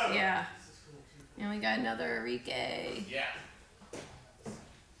go. Yeah. And we got another Enrique. Yeah.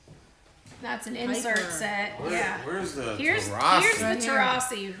 That's an insert Piper. set. Yeah. Where's the Here's Taurasi? the Right here.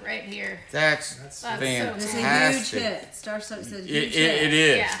 Taurasi right here. That's so fantastic. It's a huge hit. Star Stock says huge hit. It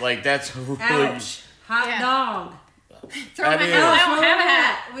is. Yeah. Like, that's really... Ouch. Hot Yeah. dog. Throw my That is. hat. I don't Throw have a a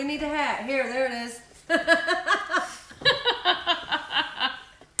hat. We need a hat. Here, there it is.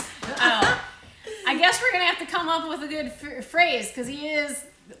 Oh. I guess we're gonna have to come up with a good phrase because he is,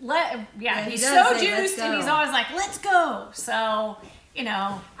 he he's does so say, "Let's juiced and go." he's always like, "Let's go." So you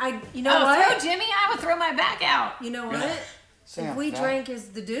know, You know what? throw Jimmy, I would throw my back out. You know what? Yeah. If we drank as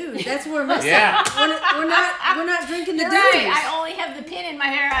the dude, that's what we're missing. Yeah. We're not drinking the You're dudes. right. I only have the pin in my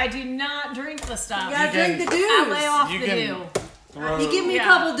hair. I do not drink the stuff. You gotta drink the I lay dudes. off You the can- dew. You give me Yeah. a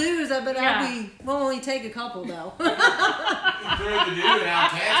couple dudes, I bet Yeah. we'll only take a couple though. Throw the dude and I'll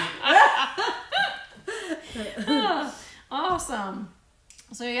catch it. Awesome.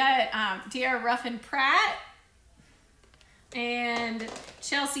 So we got Tiara Ruffin Pratt and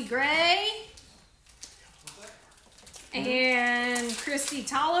Chelsea Gray and Christy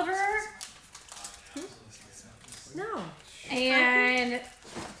Tolliver No. and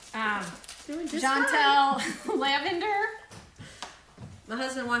Doing just fine. Chantel Lavender. My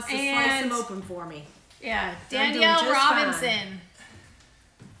husband wants to slice And- them open for me. Yeah, doing Danielle just Robinson.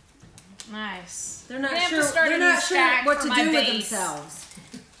 Nice. They're not Gonna have to sure. start They're a new not sure stack what for to my do with base. themselves.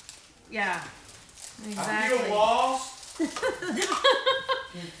 Yeah, I exactly. feel lost.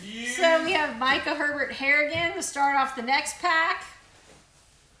 Confused. So we have Micah Herbert Harrigan to start off the next pack.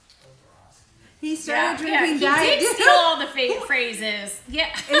 He started He drinking did Diet steal Dew. all the phrases. Yeah.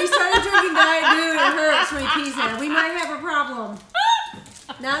 And he started drinking Diet Dew and it hurts when he pees in it. We might have a problem.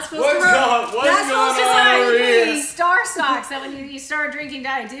 Not supposed What's to going- what's going on over here? Star Stocks that when you start drinking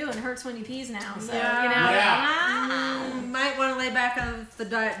Diet Dew, it hurts when he pees now. So, Yeah. you know. Yeah. Might want to lay back on the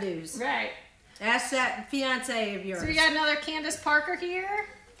Diet Dews. Right. Ask that fiance of yours. So we got another Candace Parker here.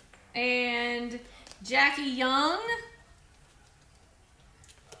 And Jackie Young.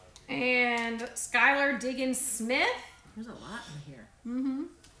 And Skylar Diggins Smith. There's a lot in here. Mm-hmm.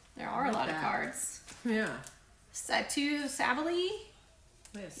 There are a lot of that. cards. Yeah. Satu Sabali.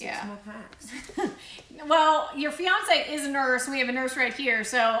 We have 6 Yeah. more packs. Well, your fiance is a nurse, and we have a nurse right here,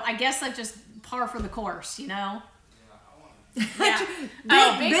 so I guess that's just par for the course, you know? Yeah.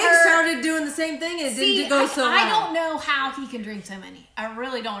 Big Her- started doing the same thing and it See, didn't go so well. I don't know how he can drink so many. I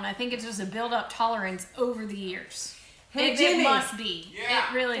really don't. I think it's just a build-up tolerance over the years. Hey, it Jimmy. must be. Yeah.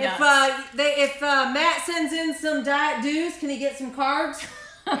 It really If does. if Matt sends in some Diet Dews, can he get some cards?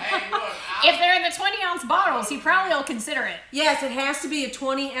 Hey, look. If they're in the 20-ounce bottles, he probably will consider it. Yes, it has to be a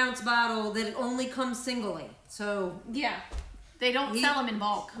 20-ounce bottle that it only comes singly. So Yeah. They don't He- sell them in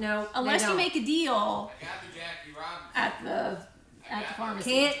bulk. no, Unless they you don't. make a deal I got the Jackie Robinson. at the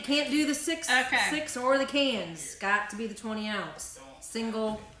pharmacy. Can't do the six Okay. or the cans. Got to be the 20-ounce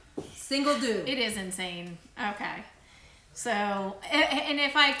single dew. It is insane. Okay. So, and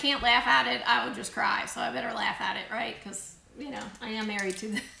if I can't laugh at it, I would just cry. So I better laugh at it, right? Because, you know, I am married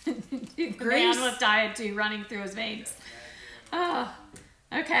to the man with Diet 2 running through his veins. Oh,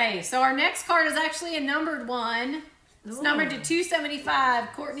 okay. So our next card is actually a numbered one. It's numbered to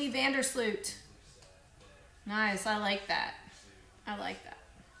 275, Courtney Vandersloot. Nice. I like that. I like that.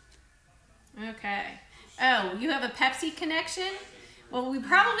 Okay. Oh, you have a Pepsi connection? Well, we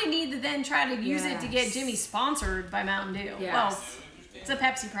probably need to then try to use it to get Jimmy sponsored by Mountain Dew. Yes. Well, it's a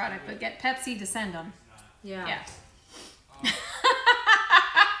Pepsi product, but get Pepsi to send them. Yeah.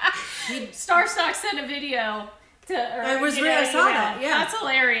 Starstock sent a video to. I saw that. Yeah. That's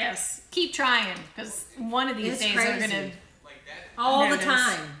hilarious. Keep trying, because one of these days they're gonna. All the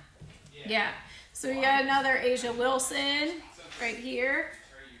time. Yeah. So we got another Asia Wilson right here,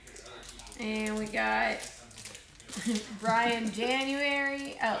 and we got Brian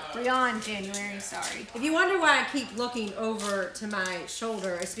January. Oh, Brian January, sorry. If you wonder why I keep looking over to my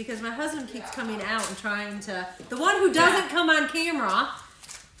shoulder, it's because my husband keeps coming out and trying to... The one who doesn't come on camera,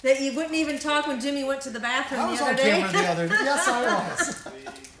 that you wouldn't even talk when Jimmy went to the bathroom the other day. I was on camera the other day. Yes, I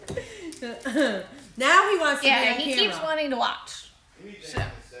was. Now he wants to be on camera. Yeah, he keeps wanting to watch. So,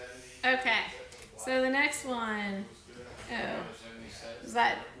 okay. So the next one, is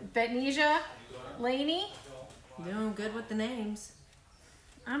that Betnesia Laney? Doing good with the names.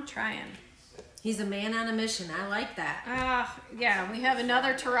 I'm trying. He's a man on a mission. I like that. Yeah, we have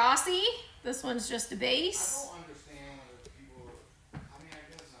another Tarasi. This one's just a base.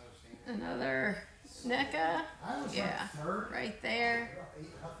 Another NECA. Yeah, right there.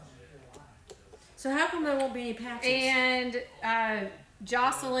 So how come there won't be any patches? And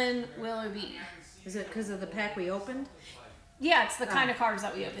Jocelyn Willoughby. Is it because of the pack we opened? Yeah, it's the kind of cards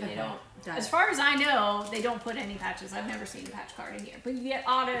that we open. They don't, as far as I know, they don't put any patches. I've never seen a patch card in here. But you get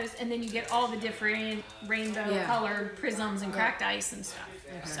autos, and then you get all the different rainbow colored prisms and cracked ice and stuff.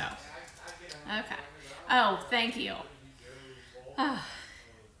 Okay. So, okay. Oh, thank you.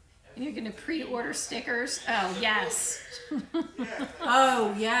 You're going to pre-order stickers? Oh, yes.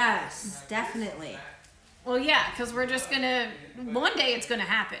 Oh, yes. Definitely. Well, yeah, because we're just going to, one day it's going to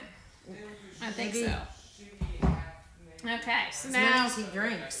happen. I think so. Okay, so now he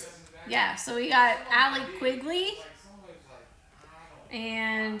drinks. Yeah, so we got Allie Quigley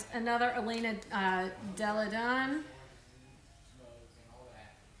and another Elena Deladon,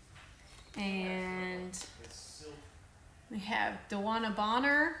 and we have Dewana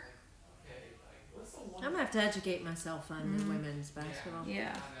Bonner. I'm gonna have to educate myself on the women's basketball.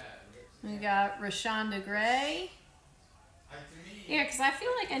 Yeah, we got Rashonda Gray. Yeah, because I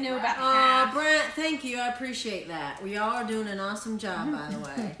feel like I know about half. Brent, thank you. I appreciate that. We all are doing an awesome job, by the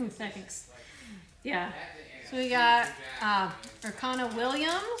way. Thanks. Yeah. So we got Arcana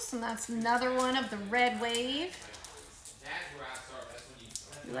Williams, and that's another one of the Red Wave.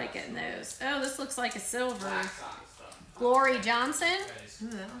 You like getting those. Oh, this looks like a silver. Glory Johnson. Ooh,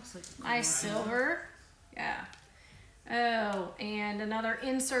 that looks like Nice silver. Yeah. Oh, and another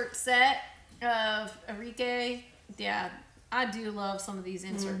insert set of Enrique. Yeah. I do love some of these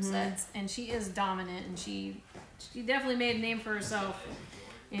insert sets, and she is dominant, and she definitely made a name for herself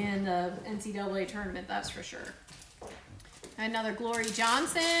in the NCAA tournament, that's for sure. Another Glory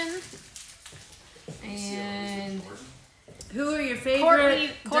Johnson, and who are your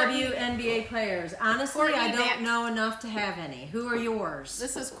favorite Courtney, WNBA players? Honestly, I don't know enough to have any. Who are yours?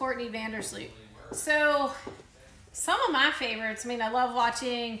 This is Courtney Vandersloot. So, some of my favorites, I mean, I love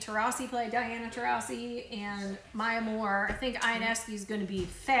watching Taurasi play, Diana Taurasi, and Maya Moore. I think Ionescu is going to be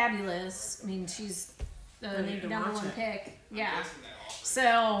fabulous. I mean, she's the #1 pick. Yeah.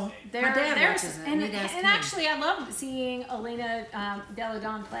 So, there's and actually, I love seeing Elena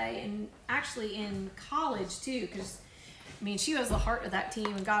Deladon play, and actually in college, too, because, I mean, she was the heart of that team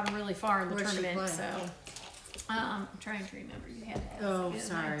and got them really far in the tournament. So, I'm trying to remember. You had to ask. Oh,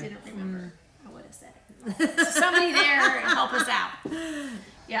 sorry. I didn't remember. I would have said it. Somebody there help us out.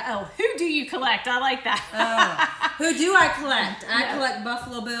 Yeah. Oh, who do you collect? I like that. Who do I collect? I collect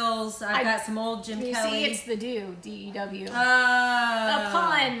Buffalo Bills. I've got some old Jim you Kelly. See, it's the Dew. D-E-W. A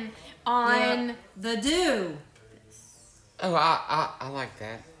pun on the Dew. Oh, I like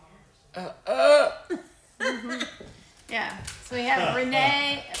that. Yeah. So we have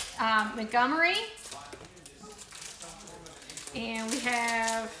Renee Montgomery, and we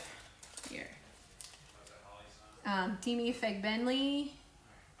have here. Timi Fegbenley.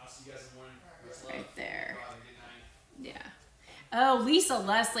 Right there. Yeah. Oh, Lisa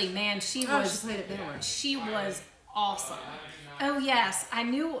Leslie, man, she was awesome. Oh yes, I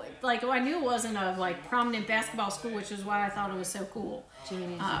knew it wasn't a prominent basketball school, which is why I thought it was so cool. Jimmy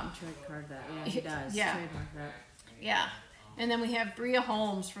needs to trademark that. Yeah, he does. Yeah. Trademark that. Yeah. And then we have Bria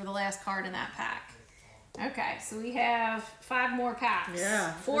Holmes for the last card in that pack. Okay, so we have 5 more packs.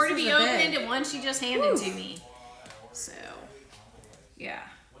 Yeah. 4 to this be is a opened big. and 1 she just handed to me. So, yeah.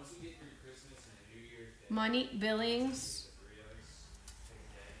 Monique Billings.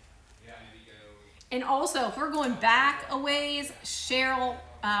 And also, if we're going back a ways, Cheryl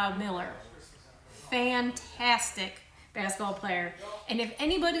Miller. Fantastic basketball player. And if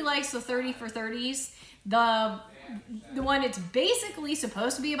anybody likes the 30 for 30s, the one it's basically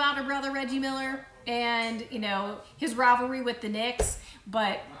supposed to be about her brother Reggie Miller and, you know, his rivalry with the Knicks,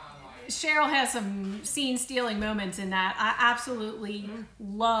 but Cheryl has some scene-stealing moments in that. I absolutely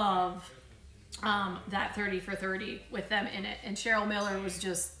love that 30 for 30 with them in it. And Cheryl Miller was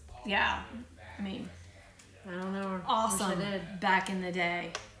just, yeah, I mean, I don't know. awesome Wish I did. back in the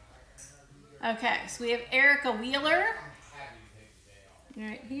day. Okay, so we have Erica Wheeler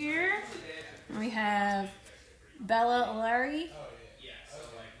right here. And we have Bella Larry.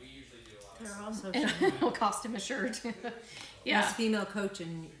 They're also Will cost him a shirt. Yeah. best female coach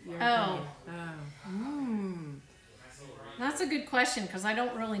in your Oh. opinion. That's a good question because I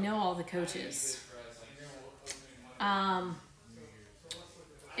don't really know all the coaches.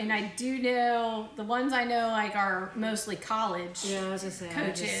 And I do know the ones I know like are mostly college Yeah, I was gonna say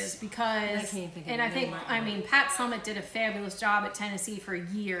coaches I because can't think of and I the think name. I mean Pat Summit did a fabulous job at Tennessee for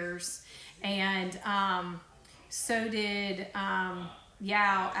years, and so did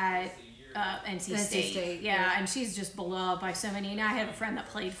Yao at NC State. State, Yeah, yeah. and she's just beloved by so many. And I had a friend that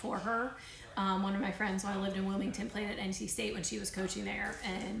played for her. One of my friends when I lived in Wilmington played at NC State when she was coaching there,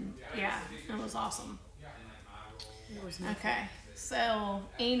 and yeah, it was awesome. It was Okay, so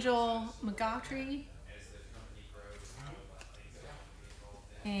Angel McGautry.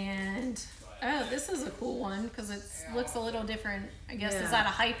 And, oh, this is a cool one because it looks a little different. I guess, Yeah. is that a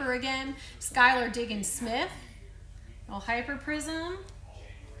hyper again? Skylar Diggins-Smith. A hyper Prizm.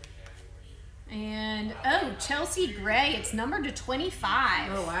 And, oh, Chelsea Gray. It's numbered to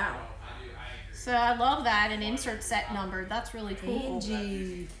 25. Oh wow. So I love that. An insert set number. That's really cool.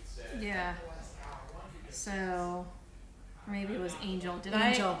 Angie. Yeah. So, or maybe it was Angel. Did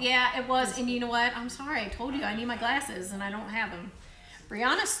Angel. I? Yeah, it was. And you know what? I'm sorry. I told you I need my glasses and I don't have them.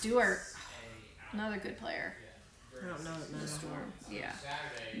 Brianna Stewart. Another good player. I don't know it now. Yeah.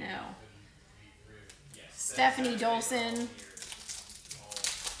 No. Stephanie Dolson.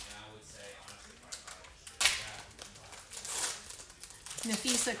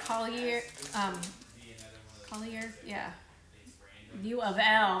 Nafisa Collier. Collier? Yeah. U of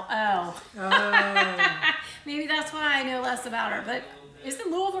L. Oh. Oh. Maybe that's why I know less about her. But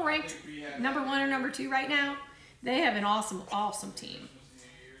isn't Louisville ranked number 1 or number 2 right now? They have an awesome, awesome team.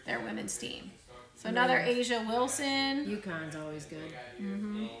 Their women's team. So another Asia Wilson. UConn's always good.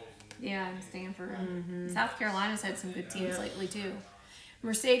 Yeah, and Stanford. South Carolina's had some good teams lately too.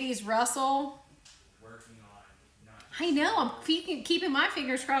 Mercedes Russell. I know. I'm keeping my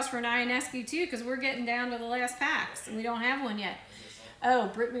fingers crossed for an Ionescu too because we're getting down to the last packs and we don't have one yet.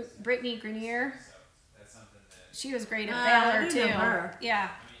 Oh, Brittany Grenier. She was great at Baylor I do too. know her. Yeah.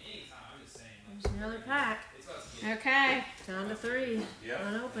 There's another pack. Okay. Down to 3.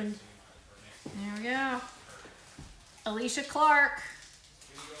 Unopened. There we go. Alicia Clark.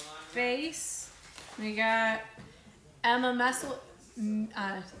 Base. We got Emma Messel.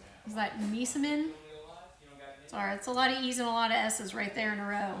 Is that Mieseman? Sorry, it's a lot of E's and a lot of S's right there in a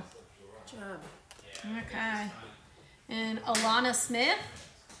row. Good job. Okay. And Alana Smith.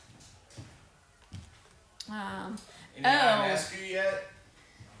 Any Ionescu yet?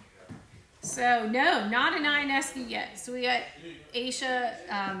 So no, not an Ionescu yet. So we got Asia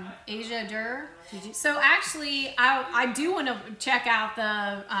Dur. So actually, I do want to check out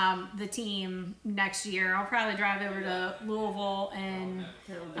the team next year. I'll probably drive over to Louisville and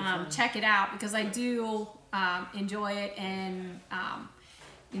check it out because I do enjoy it. And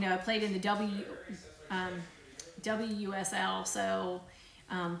you know, I played in the WUSL, so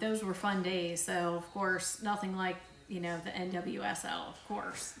those were fun days. So of course, nothing like, you know, the NWSL, of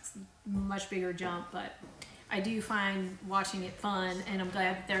course. It's a much bigger jump, but I do find watching it fun, and I'm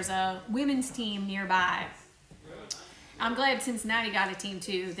glad that there's a women's team nearby. I'm glad Cincinnati got a team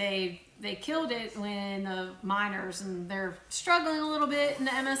too. They killed it when the minors, and they're struggling a little bit in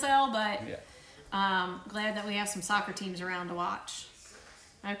the MSL, but glad that we have some soccer teams around to watch.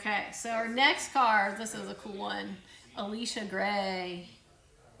 Okay, so our next card, this is a cool one. Alicia Gray.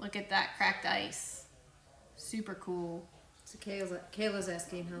 Look at that cracked ice. Super cool. So Kayla's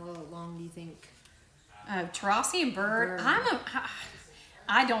asking how long do you think? Tarasi and Bird.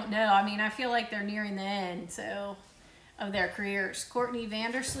 I don't know. I mean, I feel like they're nearing the end of their careers. Courtney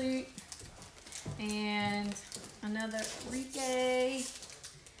Vandersloot. And another Enrique.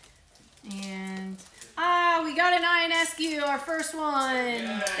 And we got an INSQ, our first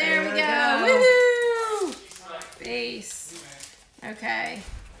one. There we go. Woohoo! Base. Okay.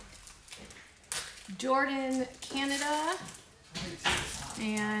 Jordan, Canada.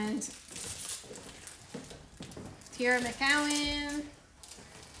 And Tara McCowan.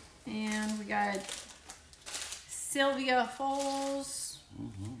 And we got Sylvia Foles.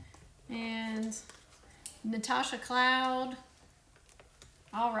 And Natasha Cloud.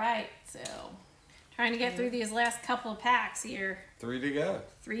 All right, so trying to get through these last couple of packs here. 3 to go.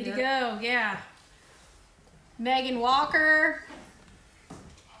 3 to go, yeah. Megan Walker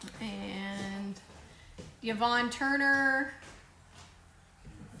and Yvonne Turner,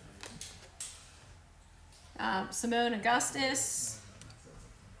 Simone Augustus,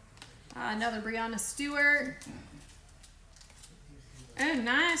 another Brianna Stewart. Oh,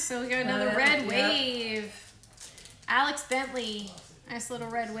 nice. So we got another red wave. Alex Bentley. Nice little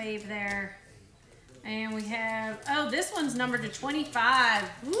red wave there. And we have, this one's numbered to 25.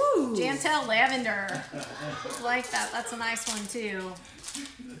 Woo! Jantel Lavender. Like that. That's a nice one, too.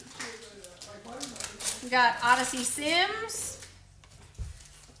 We got Odyssey Sims.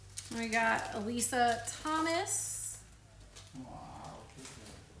 We got Elisa Thomas.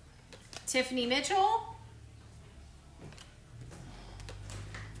 Tiffany Mitchell.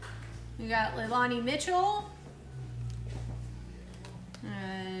 We got Leilani Mitchell.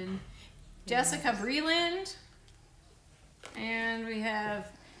 And Jessica Breland. And we have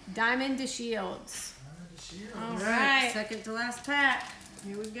Diamond DeShields. All right. Second to last pack.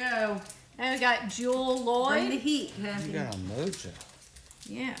 Here we go. And we got Jewel Lloyd. Bring the heat, Kathy. You got a mojo.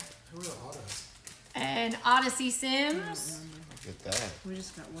 Yeah. And Odyssey Sims. Look at that. We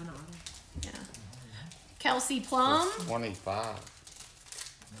just got one auto. Yeah. Kelsey Plum. 25.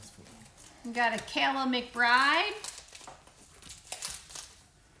 We got a Kayla McBride.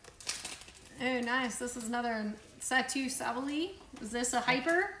 Oh, nice. This is another Satu Sabali. Is this a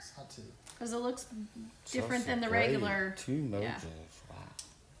hyper? Because it looks different than the regular. 2 mojos. Yeah. Wow.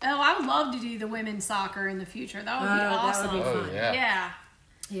 Oh, I would love to do the women's soccer in the future. That would be awesome. That would be fun. Yeah.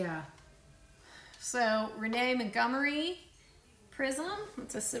 Yeah. So, Renee Montgomery. Prizm.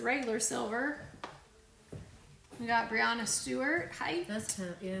 It's a regular silver. We got Brianna Stewart. Height. That's kind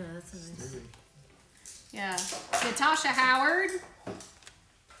of, that's a nice. Yeah. Natasha Howard.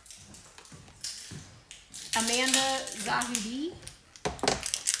 Amanda Zahudi.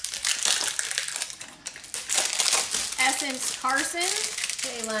 Essence Carson.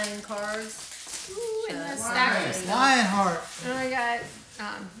 K-line cards. Ooh, and the Lion. stack. Lionheart. And we got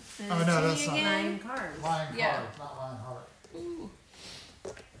Oh, no, that's not. again. 9 cards. Lionheart, Yeah. not Lionheart. Ooh.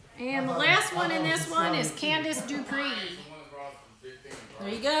 And the last one in this one is Candace Dupree. There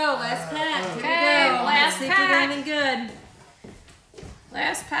you go. Last pack. Here Okay, we go. last Let's see if we pack. got anything good.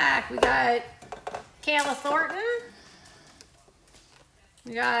 Last pack, we got Kayla Thornton.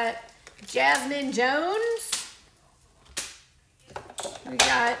 We got Jasmine Jones. We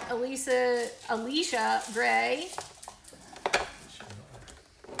got Alicia Gray.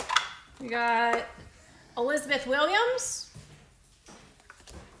 We got Elizabeth Williams.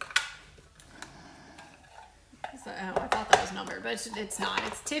 I thought that was numbered, but it's not.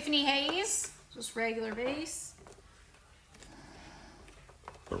 It's Tiffany Hayes, just regular base.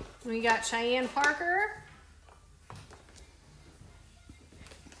 We got Cheyenne Parker.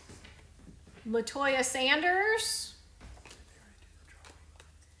 Latoya Sanders.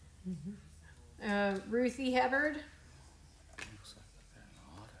 Ruthie Hebbard.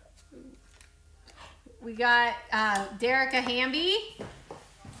 We got Derica Hamby.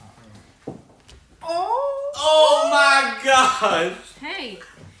 Oh my gosh! Hey,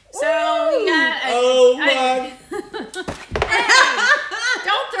 so we got. Oh Hey,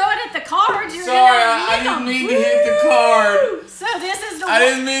 don't throw it at the cards. You're Sorry, gonna I nick didn't 'em. mean to hit the card. So this is the I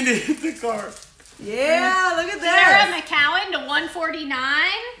didn't mean to hit the card. Yeah, look at Sarah that. McCowan to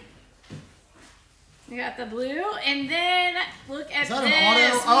 149. We got the blue, and then look at Is that this. an auto?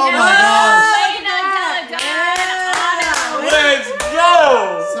 We Oh have my Elena gosh. Deladon Let's go!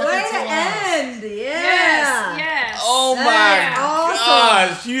 Second Way to to last. end. Yeah. Yes, yes. Oh my That's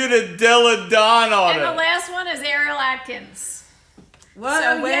awesome. gosh! You had a Deladon on And the it. last one is Ariel Atkins. What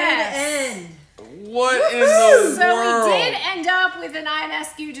So, a way yes. to end. What in the So world? we did end up with an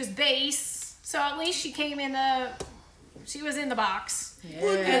INSQ just base. So at least she came in she was in the box.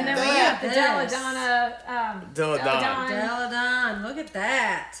 Look at And then we that. got the Yes. Deladon. Deladon. Look at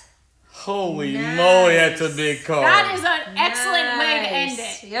that. Holy Nice. moly, that's a big card. That is an excellent way to end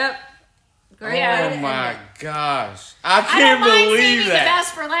Nice. it. Yep. Great Yeah. way Oh to end my it. gosh. I I don't can't mind believe saving the that.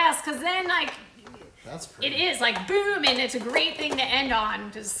 best for last, because then That's pretty. It is like boom, and it's a great thing to end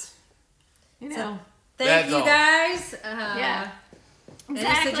on. Just Thank That's you all. guys. yeah. Any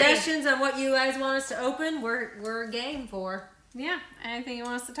Exactly. suggestions on what you guys want us to open? We're game for. Yeah, anything you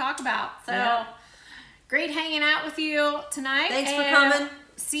want us to talk about. So Yeah. great hanging out with you tonight. Thanks for and coming.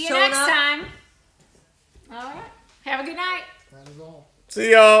 See you showing next up. time. All right. Have a good night. That is all.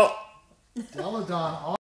 See y'all. Deladon.